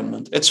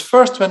environment. It's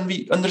first when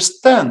we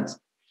understand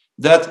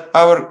that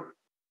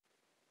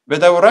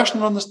with our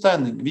rational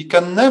understanding, we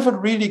can never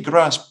really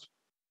grasp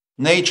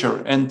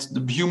nature and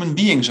the human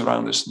beings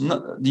around us,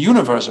 the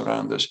universe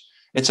around us.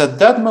 It's at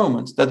that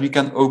moment that we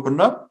can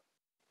open up,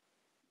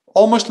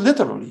 almost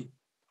literally,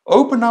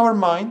 open our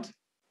mind,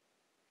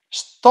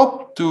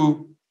 stop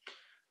to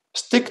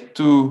stick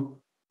to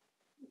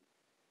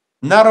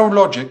narrow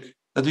logic,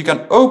 that we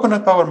can open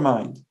up our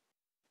mind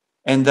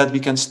and that we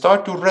can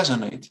start to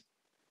resonate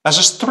as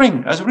a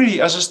string,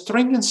 as a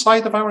string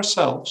inside of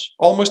ourselves,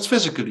 almost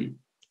physically,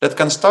 that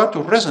can start to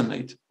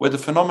resonate with the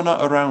phenomena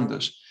around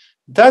us.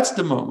 That's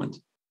the moment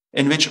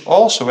in which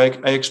also I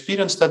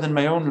experienced that in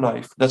my own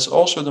life. That's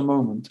also the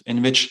moment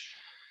in which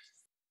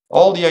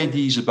all the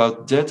ideas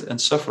about death and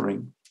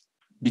suffering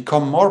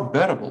become more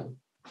bearable.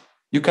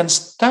 You can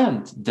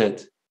stand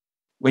death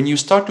when you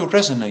start to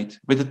resonate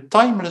with the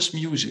timeless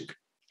music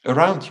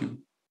around you.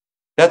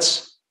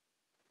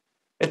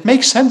 It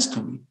makes sense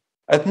to me.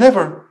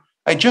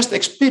 I just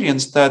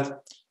experienced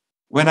that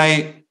when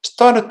I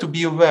started to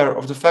be aware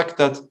of the fact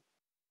that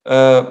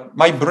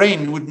my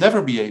brain would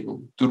never be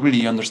able to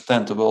really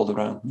understand the world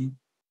around me.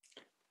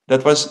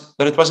 That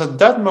it was at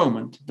that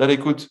moment that I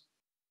could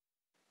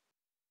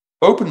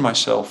open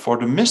myself for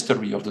the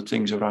mystery of the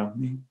things around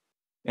me.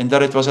 And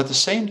that it was at the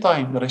same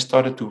time that I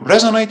started to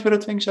resonate with the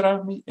things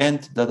around me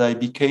and that I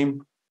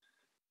became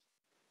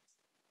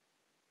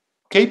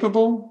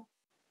capable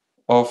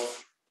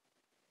of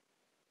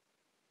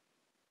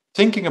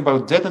thinking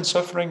about death and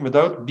suffering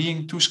without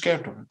being too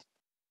scared of it.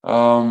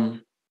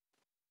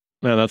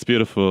 Man, that's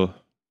beautiful.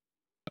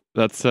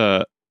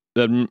 That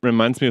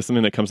reminds me of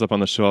something that comes up on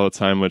the show all the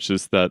time, which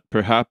is that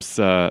perhaps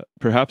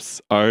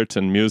art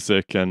and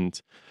music and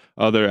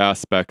other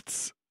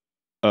aspects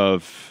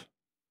of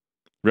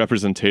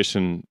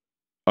representation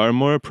are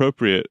more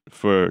appropriate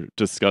for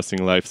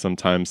discussing life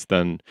sometimes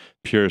than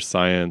pure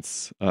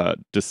science,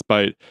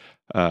 despite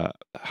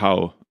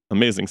how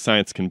amazing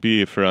science can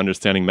be for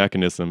understanding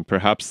mechanism.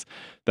 Perhaps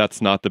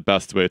that's not the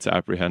best way to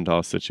apprehend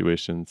all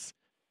situations.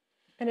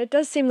 And it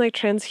does seem like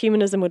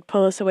transhumanism would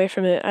pull us away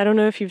from it. I don't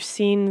know if you've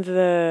seen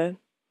there's,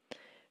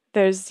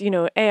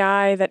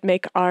 AI that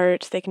make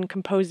art, they can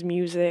compose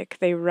music,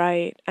 they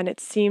write, and it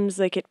seems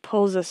like it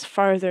pulls us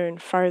farther and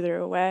farther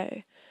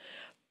away.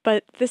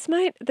 But this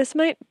might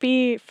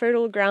be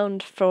fertile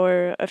ground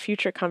for a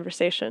future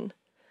conversation,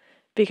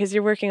 because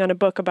you're working on a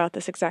book about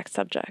this exact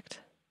subject.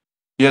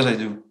 Yes, I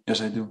do.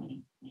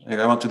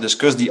 I want to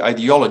discuss the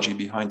ideology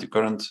behind the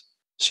current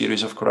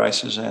series of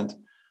crises. And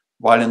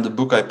while in the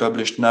book I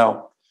published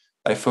now,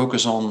 I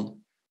focus on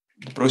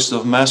the process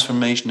of mass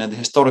formation and the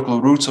historical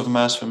roots of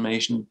mass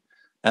formation.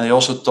 And I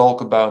also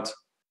talk about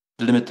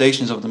the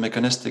limitations of the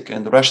mechanistic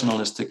and the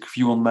rationalistic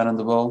view on man and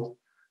the world.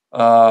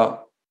 I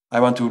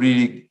want to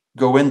really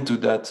go into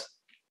that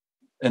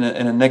in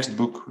a next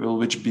book,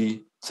 which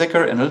be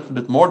thicker and a little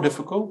bit more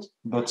difficult,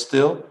 but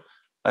still,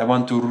 I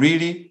want to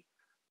really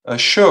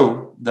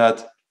show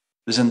that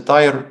this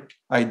entire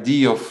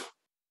idea of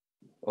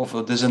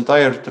this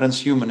entire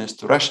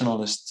transhumanist,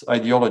 rationalist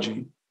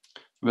ideology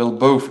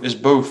is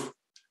both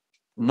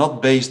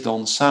not based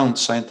on sound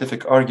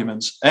scientific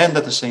arguments and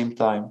at the same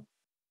time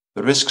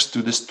risks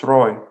to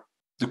destroy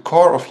the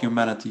core of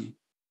humanity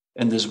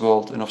in this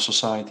world and of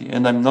society.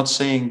 And I'm not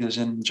saying this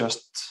in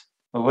just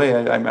a way.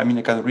 I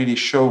can really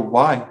show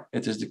why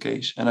it is the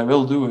case, and I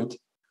will do it.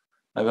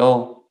 I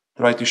will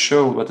try to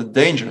show what the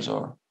dangers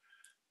are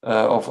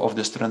of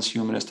this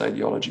transhumanist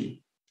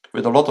ideology,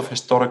 with a lot of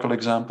historical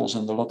examples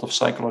and a lot of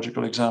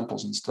psychological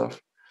examples and stuff.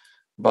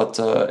 But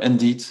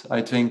indeed,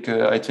 I think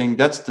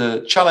that's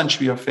the challenge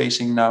we are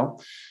facing now.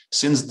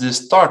 Since the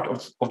start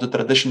of the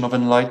tradition of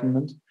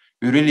enlightenment,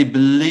 we really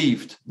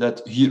believed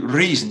that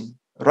reason,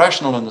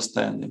 rational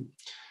understanding,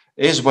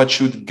 is what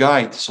should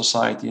guide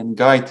society and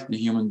guide the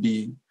human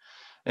being.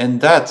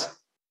 And that,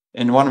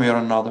 in one way or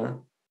another,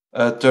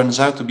 turns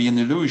out to be an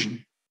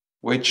illusion,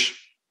 which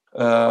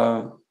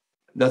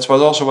that's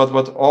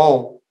what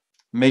all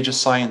major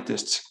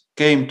scientists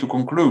came to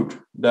conclude,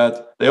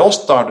 that they all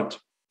started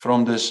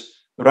from this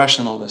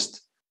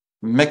rationalist,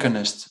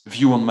 mechanist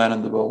view on man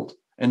and the world.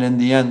 And in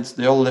the end,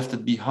 they all left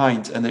it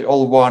behind, and they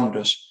all warned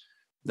us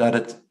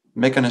that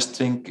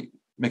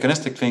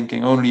mechanistic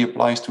thinking only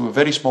applies to a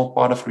very small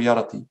part of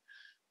reality,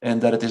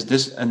 and that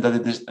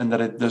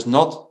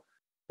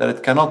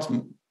it cannot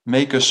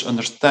make us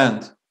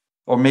understand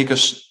or make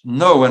us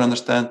know and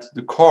understand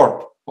the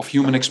core of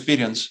human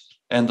experience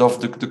and of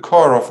the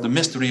core of the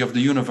mystery of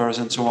the universe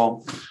and so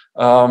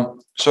on.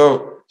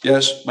 So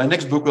yes, my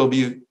next book will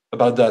be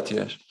about that.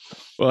 Yes.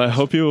 Well, I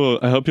hope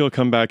you'll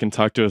come back and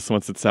talk to us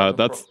once it's out.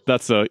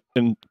 That's an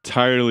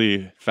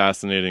entirely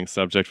fascinating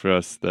subject for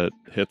us that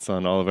hits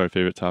on all of our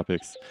favorite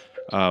topics.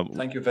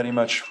 Thank you very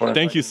much for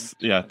thank you.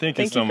 Yeah, thank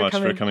you so much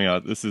for coming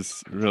out. This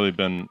has really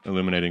been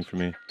illuminating for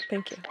me.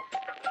 Thank you.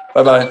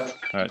 Bye-bye. All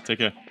right, take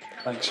care.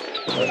 Thanks.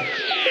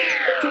 Bye-bye.